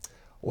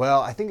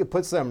 Well, I think it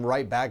puts them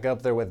right back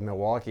up there with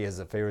Milwaukee as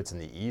the favorites in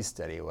the East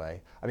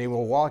anyway. I mean,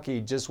 Milwaukee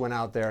just went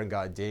out there and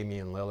got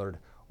Damian Lillard.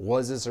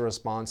 Was this a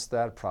response to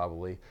that?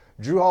 Probably.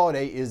 Jrue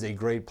Holiday is a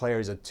great player.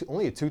 He's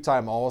only a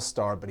two-time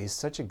All-Star, but he's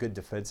such a good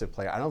defensive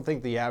player. I don't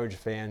think the average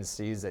fan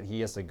sees that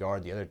he has to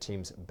guard the other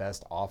team's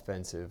best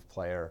offensive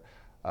player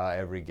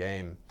every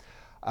game.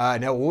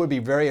 Now, what would be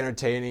very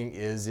entertaining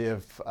is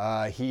if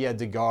he had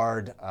to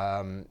guard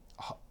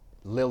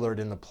Lillard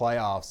in the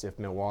playoffs if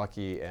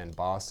Milwaukee and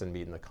Boston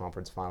meet in the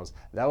conference finals.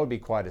 That would be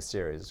quite a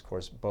series. Of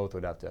course, both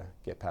would have to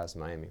get past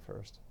Miami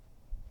first.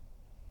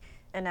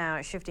 And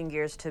now shifting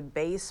gears to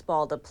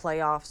baseball, the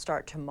playoffs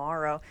start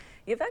tomorrow.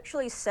 You've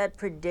actually said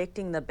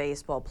predicting the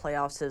baseball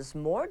playoffs is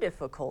more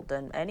difficult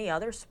than any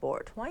other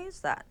sport. Why is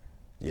that?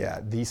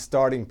 Yeah, the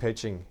starting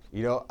pitching.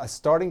 You know, a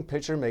starting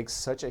pitcher makes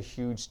such a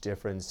huge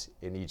difference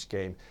in each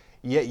game.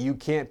 Yet you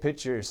can't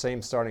pitch your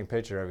same starting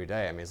pitcher every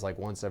day. I mean, it's like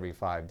once every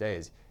 5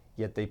 days.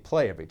 Yet they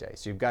play every day.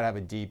 So you've got to have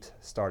a deep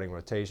starting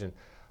rotation.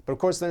 But of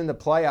course, then in the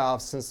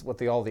playoffs, since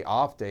with all the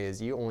off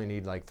days, you only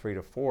need like 3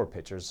 to 4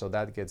 pitchers, so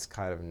that gets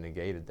kind of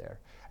negated there.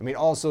 I mean,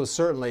 also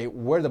certainly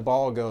where the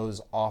ball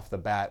goes off the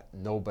bat,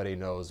 nobody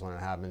knows when it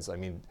happens. I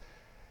mean,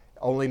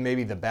 only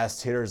maybe the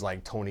best hitters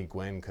like Tony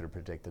Gwynn could have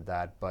predicted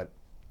that. But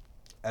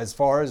as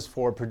far as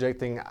for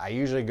predicting, I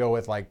usually go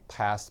with like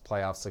past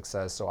playoff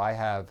success. So I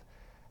have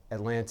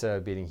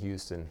Atlanta beating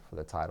Houston for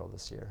the title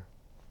this year.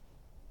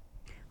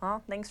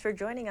 Well, thanks for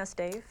joining us,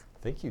 Dave.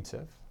 Thank you,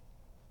 Tiff.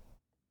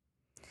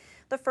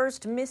 The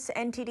first Miss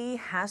NTD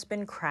has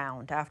been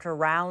crowned after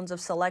rounds of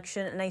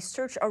selection and a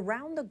search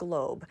around the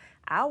globe.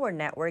 Our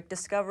network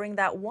discovering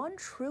that one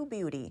true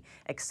beauty,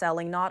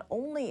 excelling not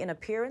only in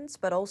appearance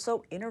but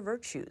also inner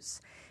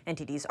virtues.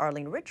 NTD's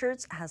Arlene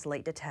Richards has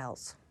late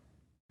details.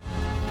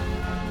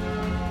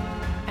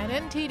 At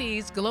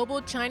NTD's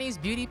Global Chinese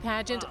Beauty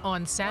Pageant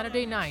on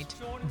Saturday night,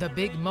 the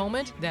big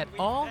moment that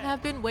all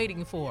have been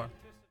waiting for.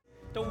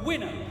 The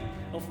winner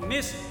of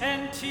Miss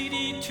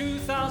NTD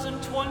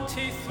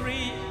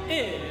 2023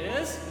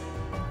 is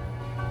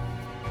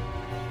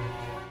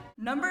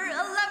number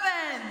 11,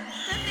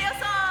 Cynthia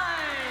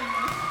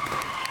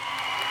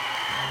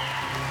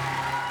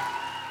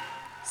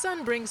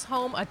Sun brings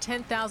home a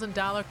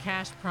 $10,000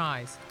 cash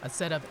prize, a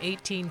set of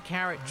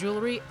 18-karat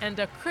jewelry, and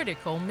a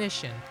critical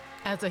mission.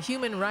 As a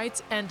human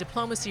rights and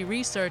diplomacy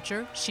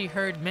researcher, she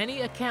heard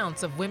many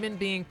accounts of women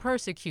being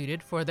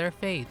persecuted for their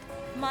faith.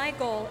 My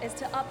goal is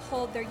to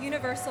uphold their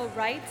universal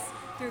rights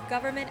through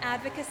government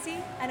advocacy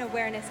and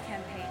awareness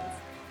campaigns.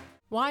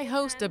 Why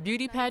host a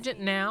beauty pageant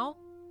now?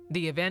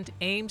 The event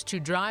aims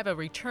to drive a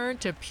return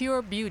to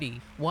pure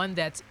beauty, one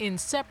that's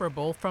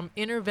inseparable from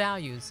inner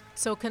values.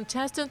 So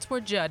contestants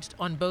were judged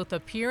on both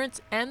appearance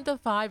and the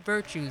 5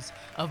 virtues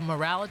of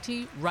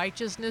morality,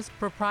 righteousness,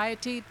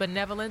 propriety,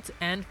 benevolence,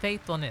 and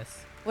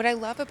faithfulness. What I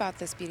love about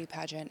this beauty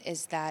pageant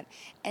is that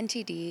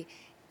NTD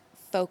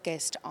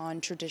focused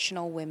on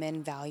traditional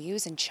women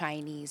values and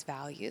Chinese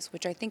values,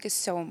 which I think is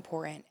so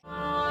important.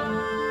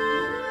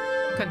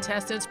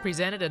 Contestants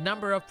presented a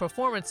number of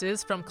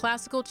performances from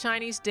classical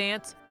Chinese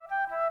dance,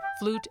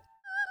 flute,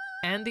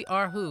 and the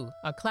erhu,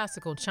 a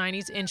classical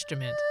Chinese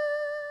instrument.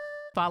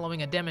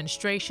 Following a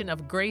demonstration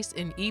of grace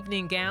in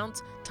evening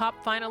gowns, top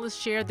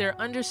finalists shared their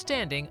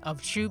understanding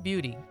of true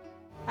beauty.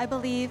 I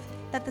believe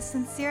that the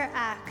sincere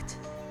act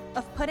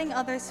of putting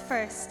others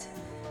first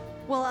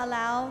will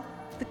allow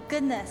the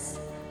goodness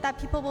that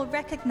people will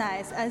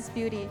recognize as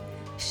beauty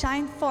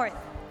shine forth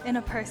in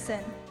a person.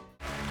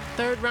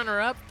 Third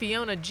runner-up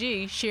Fiona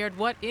G shared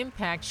what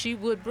impact she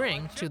would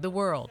bring to the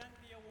world.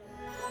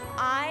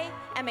 I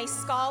am a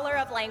scholar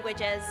of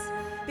languages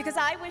because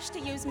I wish to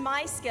use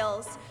my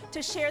skills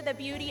to share the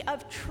beauty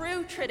of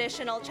true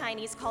traditional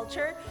Chinese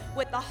culture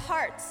with the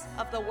hearts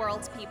of the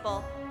world's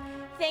people.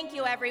 Thank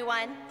you,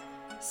 everyone.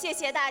 谢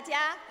谢大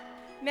家.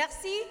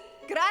 Merci,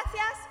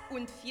 gracias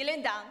und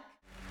vielen Dank.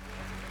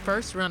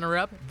 First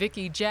runner-up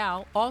Vicky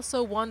Zhao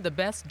also won the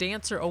Best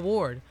Dancer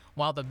award,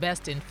 while the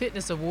Best in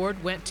Fitness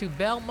award went to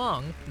Belle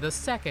Meng, the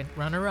second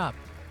runner-up.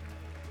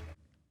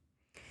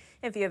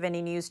 If you have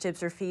any news,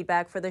 tips, or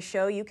feedback for the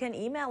show, you can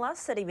email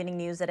us at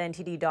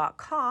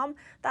eveningnews@ntd.com.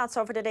 That's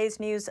all for today's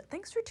news.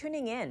 Thanks for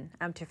tuning in.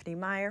 I'm Tiffany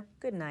Meyer.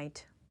 Good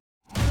night.